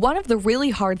 and one of the really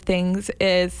hard things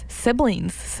is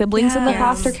siblings. Siblings in the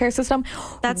foster care system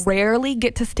rarely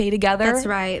get to stay together. That's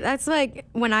right. That's like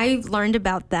when I learned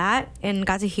about that and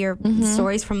got to hear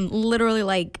stories from literally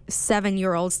like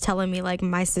 7-year-olds telling me like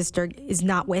my sister is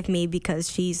not with me because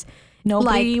she's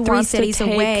Nobody like 3 wants cities to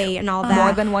take away and all that.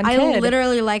 more than one kid. I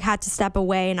literally like had to step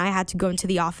away, and I had to go into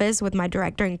the office with my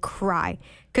director and cry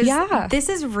because this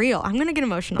is real. I'm gonna get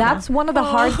emotional. That's one of the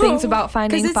hard things about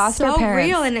finding foster it's so parents.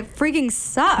 real, and it freaking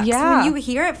sucks. Yeah. When you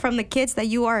hear it from the kids that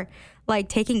you are like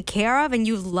taking care of and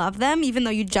you love them, even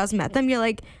though you just met them, you're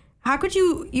like, how could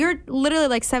you? You're literally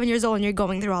like 7 years old and you're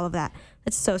going through all of that.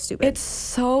 That's so stupid. It's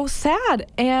so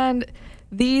sad. And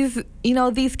these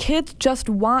kids just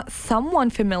want someone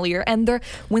familiar, and the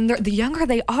younger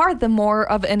they are, the more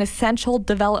of an essential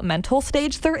developmental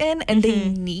stage they're in, and they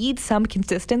need some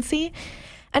consistency.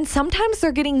 And sometimes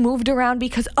they're getting moved around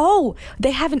because,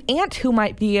 they have an aunt who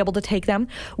might be able to take them.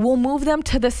 We'll move them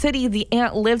to the city the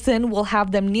aunt lives in. We'll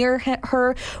have them near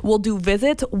her. We'll do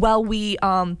visits while we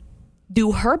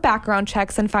do her background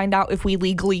checks and find out if we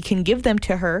legally can give them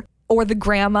to her, or the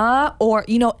grandma, or,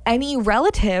 any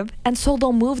relative. And so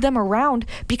they'll move them around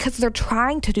because they're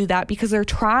trying to do that, because they're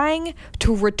trying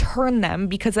to return them,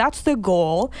 because that's the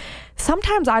goal.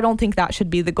 Sometimes I don't think that should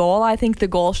be the goal. I think the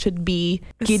goal should be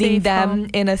getting them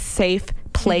in a safe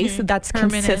place that's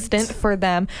permanent, consistent for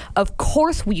them. Of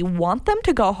course, we want them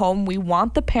to go home. We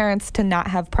want the parents to not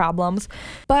have problems,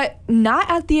 but not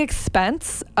at the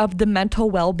expense of the mental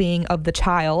well-being of the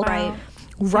child. Right.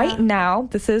 Right now,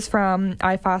 this is from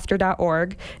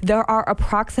ifoster.org, there are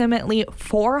approximately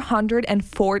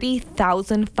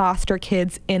 440,000 foster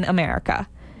kids in America.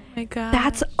 Oh my God.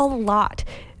 That's a lot.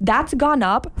 That's gone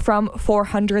up from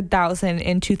 400,000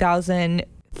 in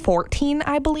 2014,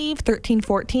 I believe,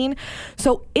 13-14.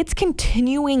 So it's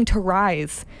continuing to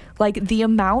rise. Like, the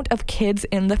amount of kids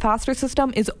in the foster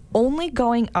system is only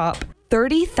going up.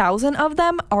 30,000 of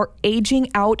them are aging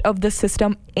out of the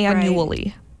system annually.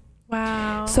 Right.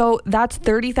 Wow. So that's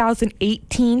 30,000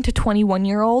 18 to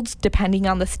 21-year-olds, depending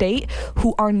on the state,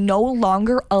 who are no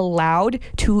longer allowed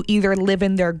to either live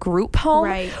in their group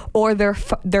home or their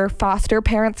foster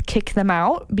parents kick them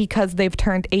out because they've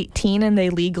turned 18 and they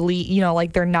legally,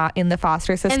 they're not in the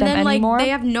foster system anymore. Like,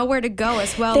 they have nowhere to go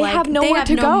as well. They have nowhere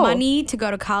to go. They have no money to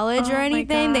go to college or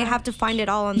anything. They have to find it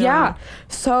all on their own.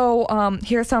 So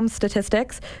here's some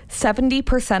statistics.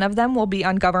 70% of them will be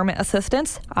on government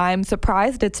assistance. I'm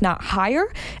surprised it's not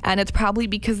higher, and it's probably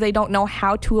because they don't know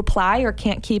how to apply or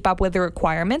can't keep up with the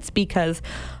requirements, because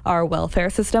our welfare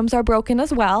systems are broken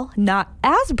as well. Not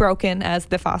as broken as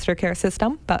the foster care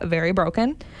system, but very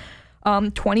broken.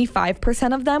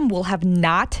 25% of them will have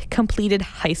not completed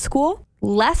high school.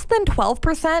 Less than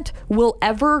 12% will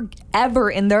ever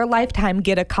in their lifetime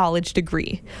get a college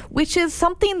degree, which is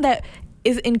something that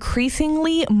is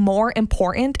increasingly more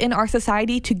important in our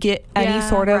society to get any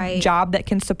sort of job that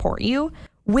can support you.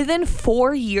 Within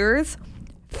 4 years,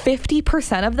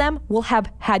 50% of them will have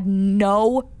had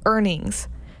no earnings.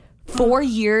 4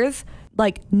 years,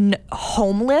 like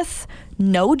homeless,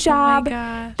 no job.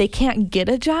 They can't get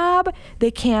a job. They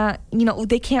can't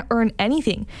earn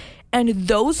anything. And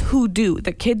those who do,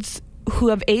 the kids who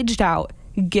have aged out,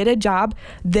 get a job,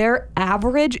 their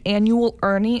average annual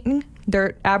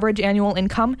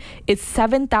income is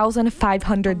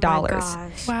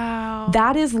 $7,500. Wow.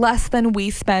 That is less than we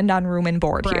spend on room and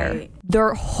board here.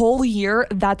 Their whole year,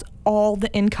 that's all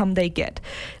the income they get.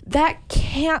 That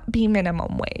can't be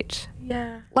minimum wage.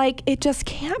 Yeah. Like, it just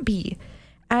can't be.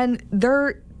 And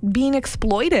they're being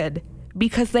exploited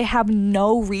because they have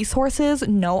no resources,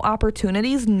 no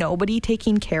opportunities, nobody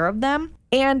taking care of them.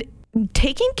 And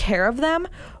taking care of them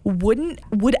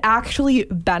would actually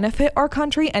benefit our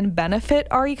country and benefit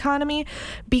our economy,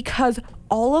 because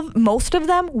most of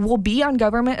them will be on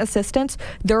government assistance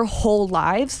their whole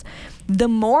lives. The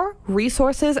more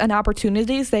resources and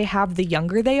opportunities they have, the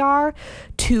younger they are,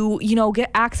 to,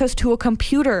 get access to a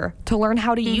computer, to learn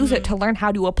how to use it, to learn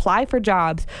how to apply for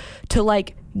jobs, to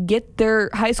get their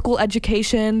high school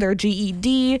education, their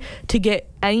GED, to get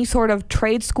any sort of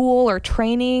trade school or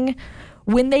training.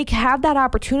 When they have that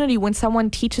opportunity, when someone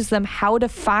teaches them how to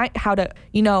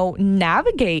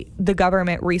navigate the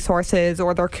government resources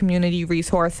or their community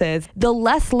resources, the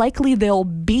less likely they'll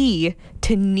be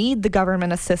to need the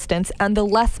government assistance, and the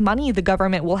less money the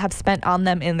government will have spent on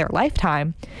them in their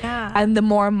lifetime. Yeah. And the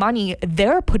more money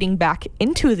they're putting back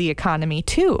into the economy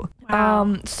too.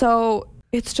 Wow. So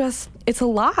it's a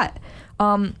lot.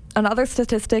 Another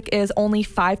statistic is only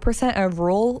 5% of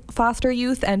rural foster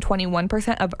youth and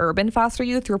 21% of urban foster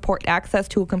youth report access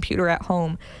to a computer at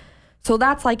home. So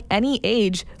that's like any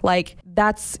age, like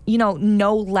that's,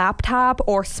 no laptop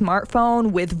or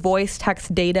smartphone with voice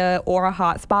text data or a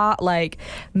hotspot. Like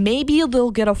maybe they'll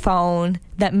get a phone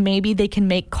that maybe they can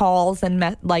make calls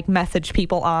and message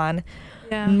people on.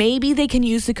 Yeah. Maybe they can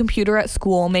use the computer at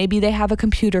school. Maybe they have a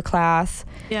computer class.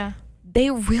 Yeah. They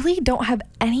really don't have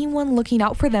anyone looking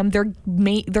out for them.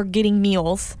 They're getting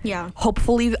meals. Yeah.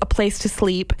 Hopefully a place to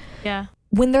sleep. Yeah.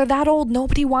 When they're that old,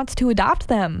 nobody wants to adopt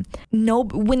them.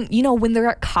 When they're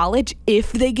at college,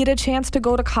 if they get a chance to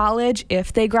go to college,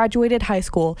 if they graduated high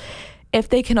school, if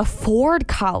they can afford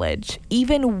college,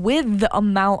 even with the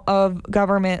amount of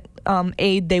government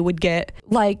aid they would get,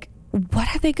 like,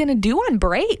 what are they going to do on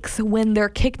breaks when they're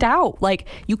kicked out? Like,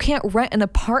 you can't rent an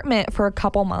apartment for a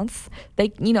couple months.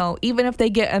 They, even if they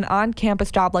get an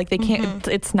on-campus job, like they can't,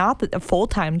 it's not a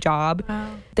full-time job.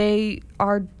 Wow. They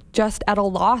are just at a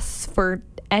loss for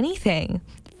anything.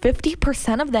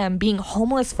 50% of them being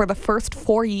homeless for the first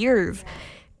 4 years.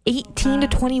 18 to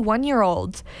 21 year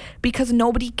olds, because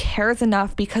nobody cares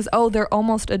enough, because they're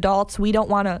almost adults, we don't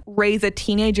want to raise a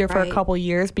teenager for a couple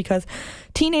years, because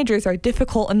teenagers are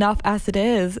difficult enough as it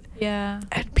is. Yeah.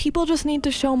 And people just need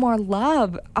to show more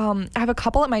love. I have a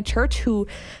couple at my church who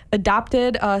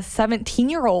adopted a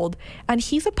 17-year-old, and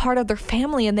he's a part of their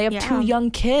family, and they have 2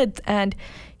 young kids, and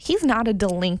he's not a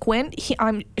delinquent.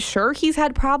 I'm sure he's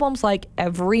had problems like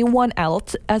everyone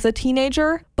else as a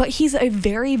teenager, but he's a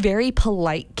very, very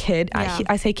polite kid. Yeah.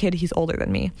 I say kid, he's older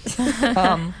than me.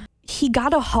 He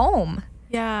got a home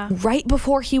right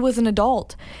before he was an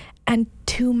adult. And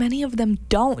too many of them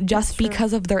don't, just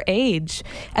because of their age.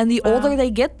 And the older they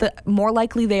get, the more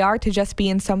likely they are to just be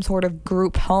in some sort of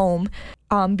group home,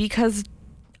 because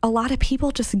a lot of people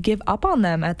just give up on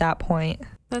them at that point.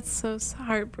 That's so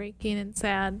heartbreaking and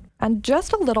sad. And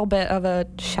just a little bit of a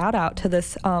shout out to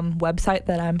this website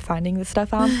that I'm finding this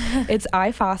stuff on. It's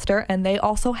iFoster, and they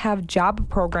also have job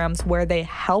programs where they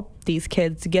help these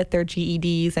kids get their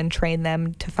GEDs and train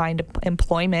them to find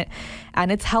employment.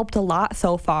 And it's helped a lot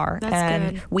so far.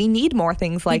 That's good. We need more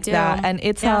things like that. And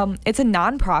it's it's a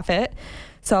nonprofit,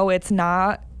 so it's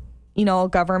not a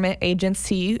government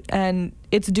agency, and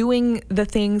it's doing the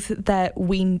things that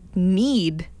we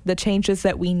need, the changes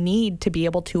that we need to be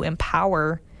able to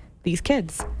empower these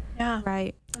kids. Yeah.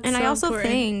 Right. That's and so I also important.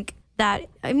 think that,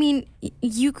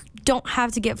 you don't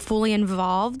have to get fully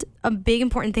involved. A big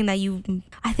important thing that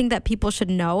I think that people should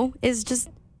know is just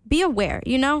be aware,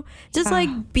 just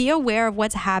like be aware of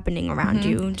what's happening around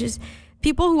you. Just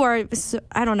people who are,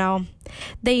 I don't know,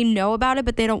 they know about it,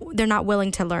 but they're not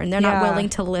willing to learn. They're not willing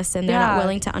to listen. They're not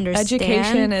willing to understand.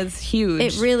 Education is huge.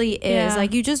 It really is. Yeah.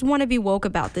 Like, you just want to be woke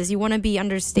about this. You want to be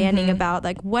understanding about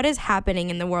like what is happening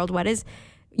in the world.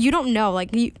 You don't know.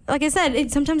 Like I said,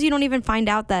 sometimes you don't even find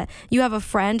out that you have a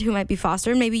friend who might be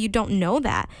fostered. Maybe you don't know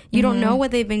that. You don't know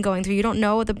what they've been going through. You don't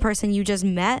know what the person you just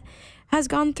met has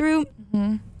gone through.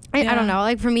 I don't know.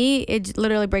 Like, for me, it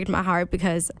literally breaks my heart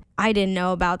because I didn't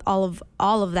know about all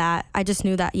of that. I just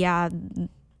knew that,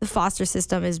 the foster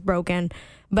system is broken,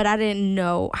 but I didn't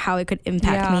know how it could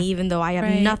impact me, even though I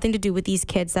have nothing to do with these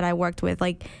kids that I worked with.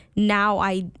 Like, now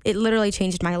it literally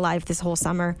changed my life this whole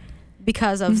summer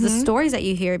because of the stories that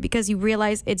you hear, because you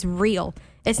realize it's real.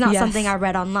 It's not something I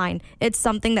read online. It's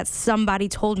something that somebody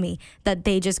told me that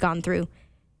they just gone through.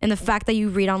 And the fact that you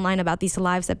read online about these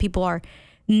lives that people are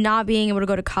not being able to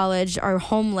go to college, are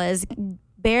homeless,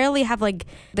 barely have like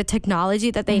the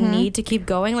technology that they need to keep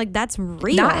going, like, that's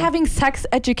real. Not having sex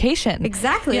education.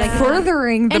 Exactly. Yeah. Like,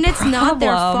 Furthering the and it's problem. not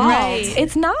their fault. Right.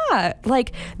 It's not.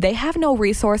 Like, they have no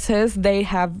resources. They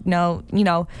have no,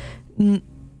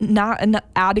 not an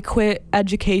adequate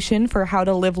education for how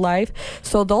to live life.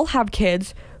 So they'll have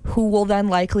kids who will then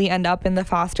likely end up in the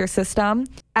foster system,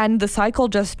 and the cycle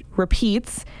just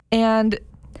repeats. And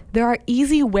there are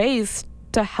easy ways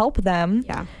to help them,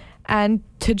 and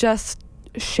to just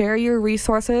share your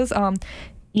resources.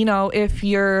 If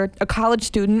you're a college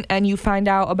student and you find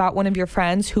out about one of your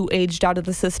friends who aged out of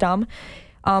the system,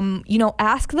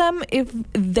 ask them if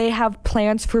they have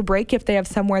plans for break, if they have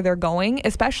somewhere they're going,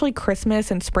 especially Christmas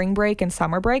and spring break and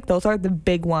summer break. Those are the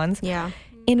big ones. Yeah.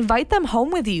 Invite them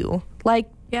home with you. Like,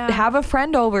 have a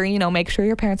friend over, make sure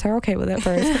your parents are okay with it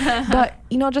first. But,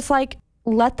 just like,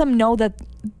 let them know that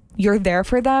you're there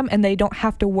for them and they don't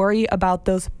have to worry about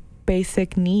those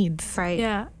basic needs. Right.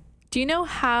 Yeah. Do you know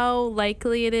how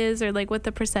likely it is, or like what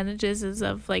the percentages is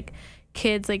of like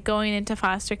kids like going into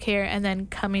foster care and then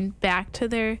coming back to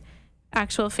their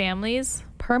actual families?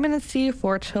 Permanency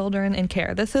for Children in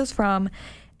Care. This is from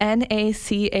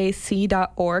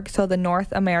NACAC.org, so the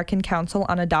North American Council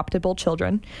on Adoptable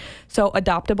Children. So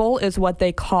adoptable is what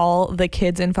they call the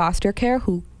kids in foster care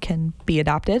who can be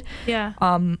adopted. Yeah.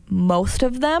 Most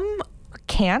of them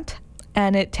can't,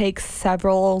 and it takes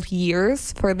several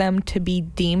years for them to be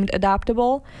deemed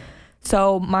adoptable.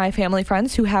 So my family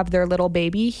friends who have their little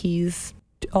baby, he's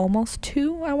almost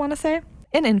 2, I want to say.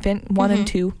 An infant, 1 and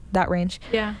 2, that range.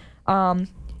 Yeah.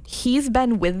 He's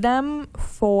been with them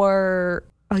for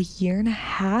a year and a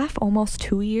half, almost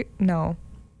 2 years. No,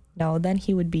 then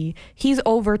he's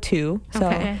over 2. So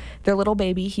Okay. their little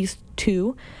baby, he's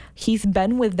 2. He's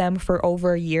been with them for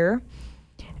over a year,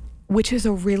 which is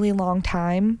a really long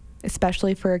time,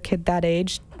 especially for a kid that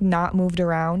age, not moved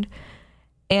around.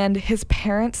 And his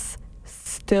parents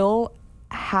still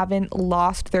haven't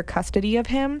lost their custody of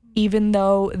him, even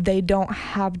though they don't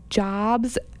have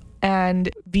jobs and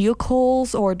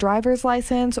vehicles or driver's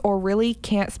license or really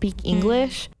can't speak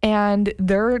English. And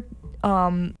they're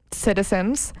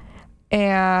citizens,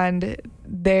 and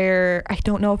I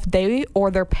don't know if they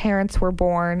or their parents were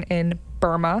born in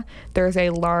Burma. There's a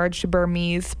large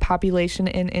Burmese population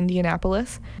in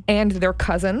Indianapolis, and they're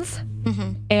cousins.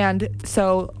 And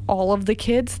so all of the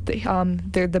kids,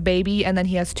 they're the baby, and then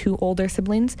he has 2 older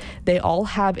siblings. They all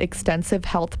have extensive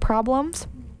health problems.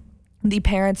 The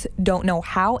parents don't know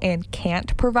how and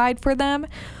can't provide for them.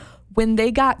 When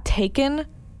they got taken,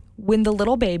 when the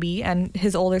little baby and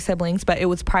his older siblings, but it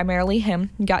was primarily him,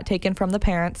 got taken from the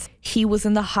parents, he was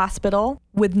in the hospital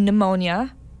with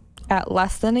pneumonia at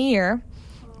less than a year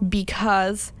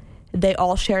because they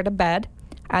all shared a bed,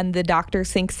 and the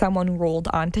doctors think someone rolled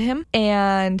onto him.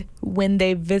 And when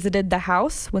they visited the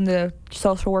house, when the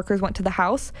social workers went to the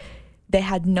house, they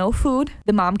had no food.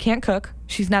 The mom can't cook.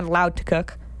 She's not allowed to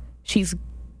cook.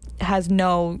 Has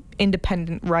no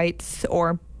independent rights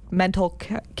or mental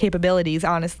capabilities,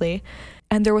 honestly.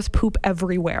 And there was poop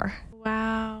everywhere.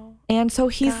 Wow. And so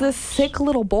he's this sick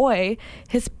little boy.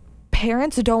 His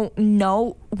parents don't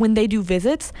know, when they do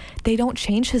visits, they don't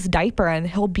change his diaper, and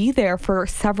he'll be there for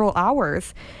several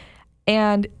hours.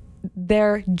 And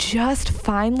they're just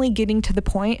finally getting to the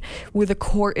point where the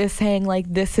court is saying,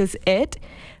 like, this is it.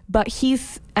 But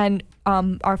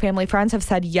our family friends have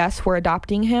said, yes, we're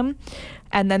adopting him.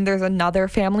 And then there's another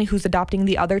family who's adopting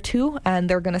the other 2, and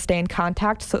they're going to stay in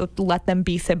contact, so let them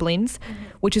be siblings,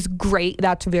 which is great.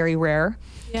 That's very rare.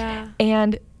 Yeah.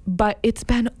 But it's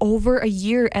been over a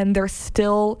year, and they're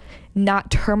still not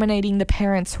terminating the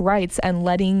parents' rights and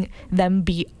letting them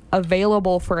be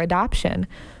available for adoption,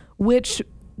 which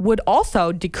would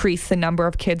also decrease the number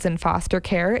of kids in foster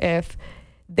care if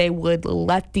they would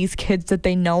let these kids that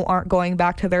they know aren't going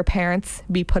back to their parents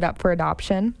be put up for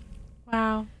adoption.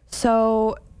 Wow.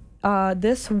 So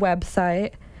this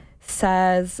website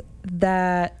says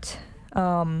that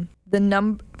the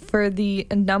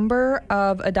number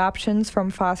of adoptions from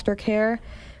foster care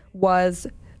was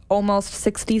almost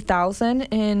 60,000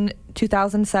 in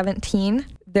 2017.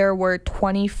 There were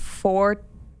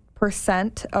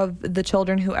 24% of the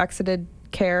children who exited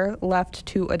care left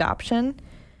to adoption.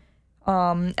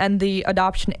 And the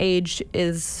adoption age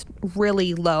is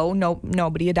really low.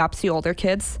 Nobody adopts the older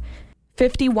kids.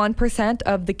 51%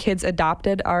 of the kids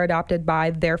adopted are adopted by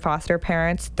their foster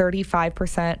parents,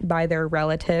 35% by their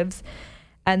relatives,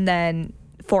 and then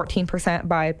 14%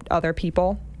 by other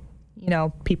people,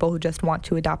 people who just want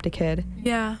to adopt a kid.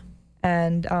 Yeah.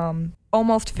 And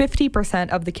almost 50%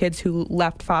 of the kids who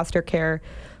left foster care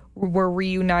were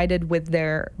reunited with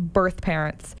their birth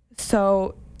parents.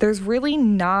 So there's really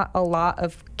not a lot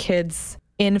of kids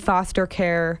in foster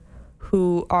care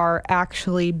who are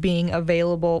actually being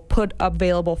put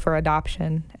available for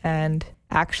adoption and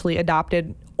actually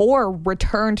adopted or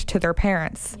returned to their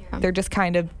parents. Yeah. They're just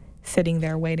kind of sitting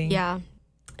there waiting. Yeah.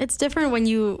 It's different when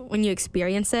you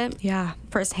experience it. Yeah.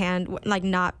 Firsthand, like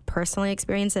not personally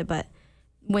experience it, but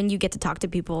when you get to talk to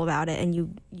people about it and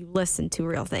you listen to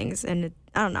real things, and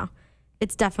I don't know.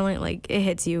 It's definitely like it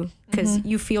hits you because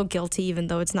you feel guilty even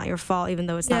though it's not your fault, even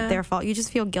though it's not their fault. You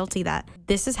just feel guilty that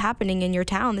this is happening in your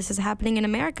town. This is happening in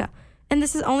America. And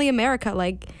this is only America.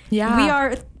 Like we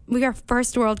are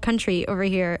first world country over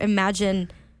here. Imagine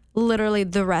literally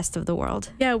the rest of the world.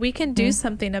 Yeah, we can do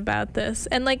something about this.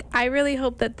 And like I really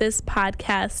hope that this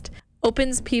podcast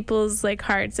opens people's like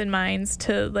hearts and minds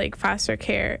to like foster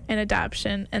care and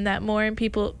adoption, and that more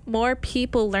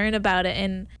people learn about it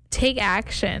and take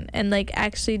action and like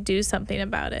actually do something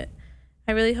about it.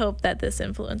 I really hope that this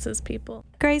influences people.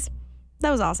 Grace, that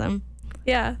was awesome.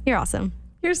 Yeah. You're awesome.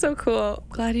 You're so cool.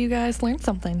 Glad you guys learned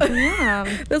something. Yeah.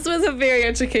 This was a very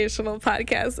educational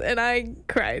podcast and I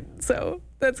cried. So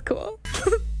That's cool.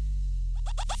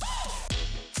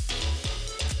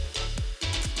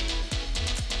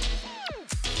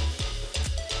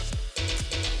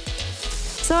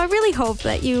 So I really hope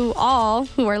that you all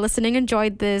who are listening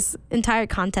enjoyed this entire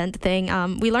content thing.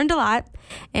 We learned a lot,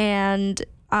 and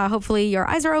hopefully your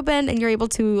eyes are open and you're able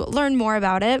to learn more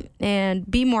about it and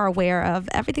be more aware of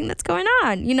everything that's going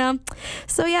on, you know?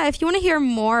 So yeah, if you want to hear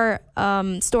more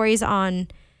stories on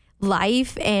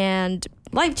life and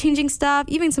life-changing stuff,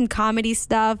 even some comedy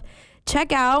stuff,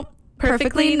 check out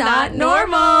Perfectly Not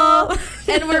Normal.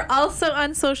 And we're also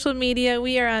on social media.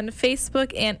 We are on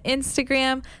Facebook and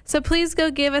Instagram. So please go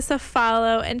give us a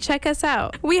follow and check us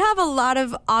out. We have a lot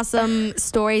of awesome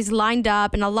stories lined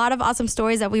up and a lot of awesome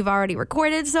stories that we've already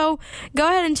recorded. So go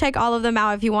ahead and check all of them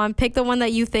out if you want. Pick the one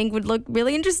that you think would look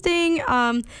really interesting.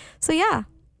 So yeah.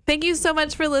 Thank you so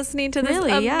much for listening to this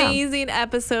amazing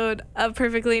episode of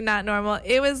Perfectly Not Normal.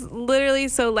 It was literally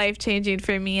so life-changing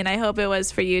for me, and I hope it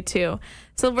was for you too.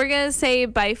 So we're going to say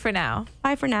bye for now.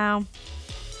 Bye for now.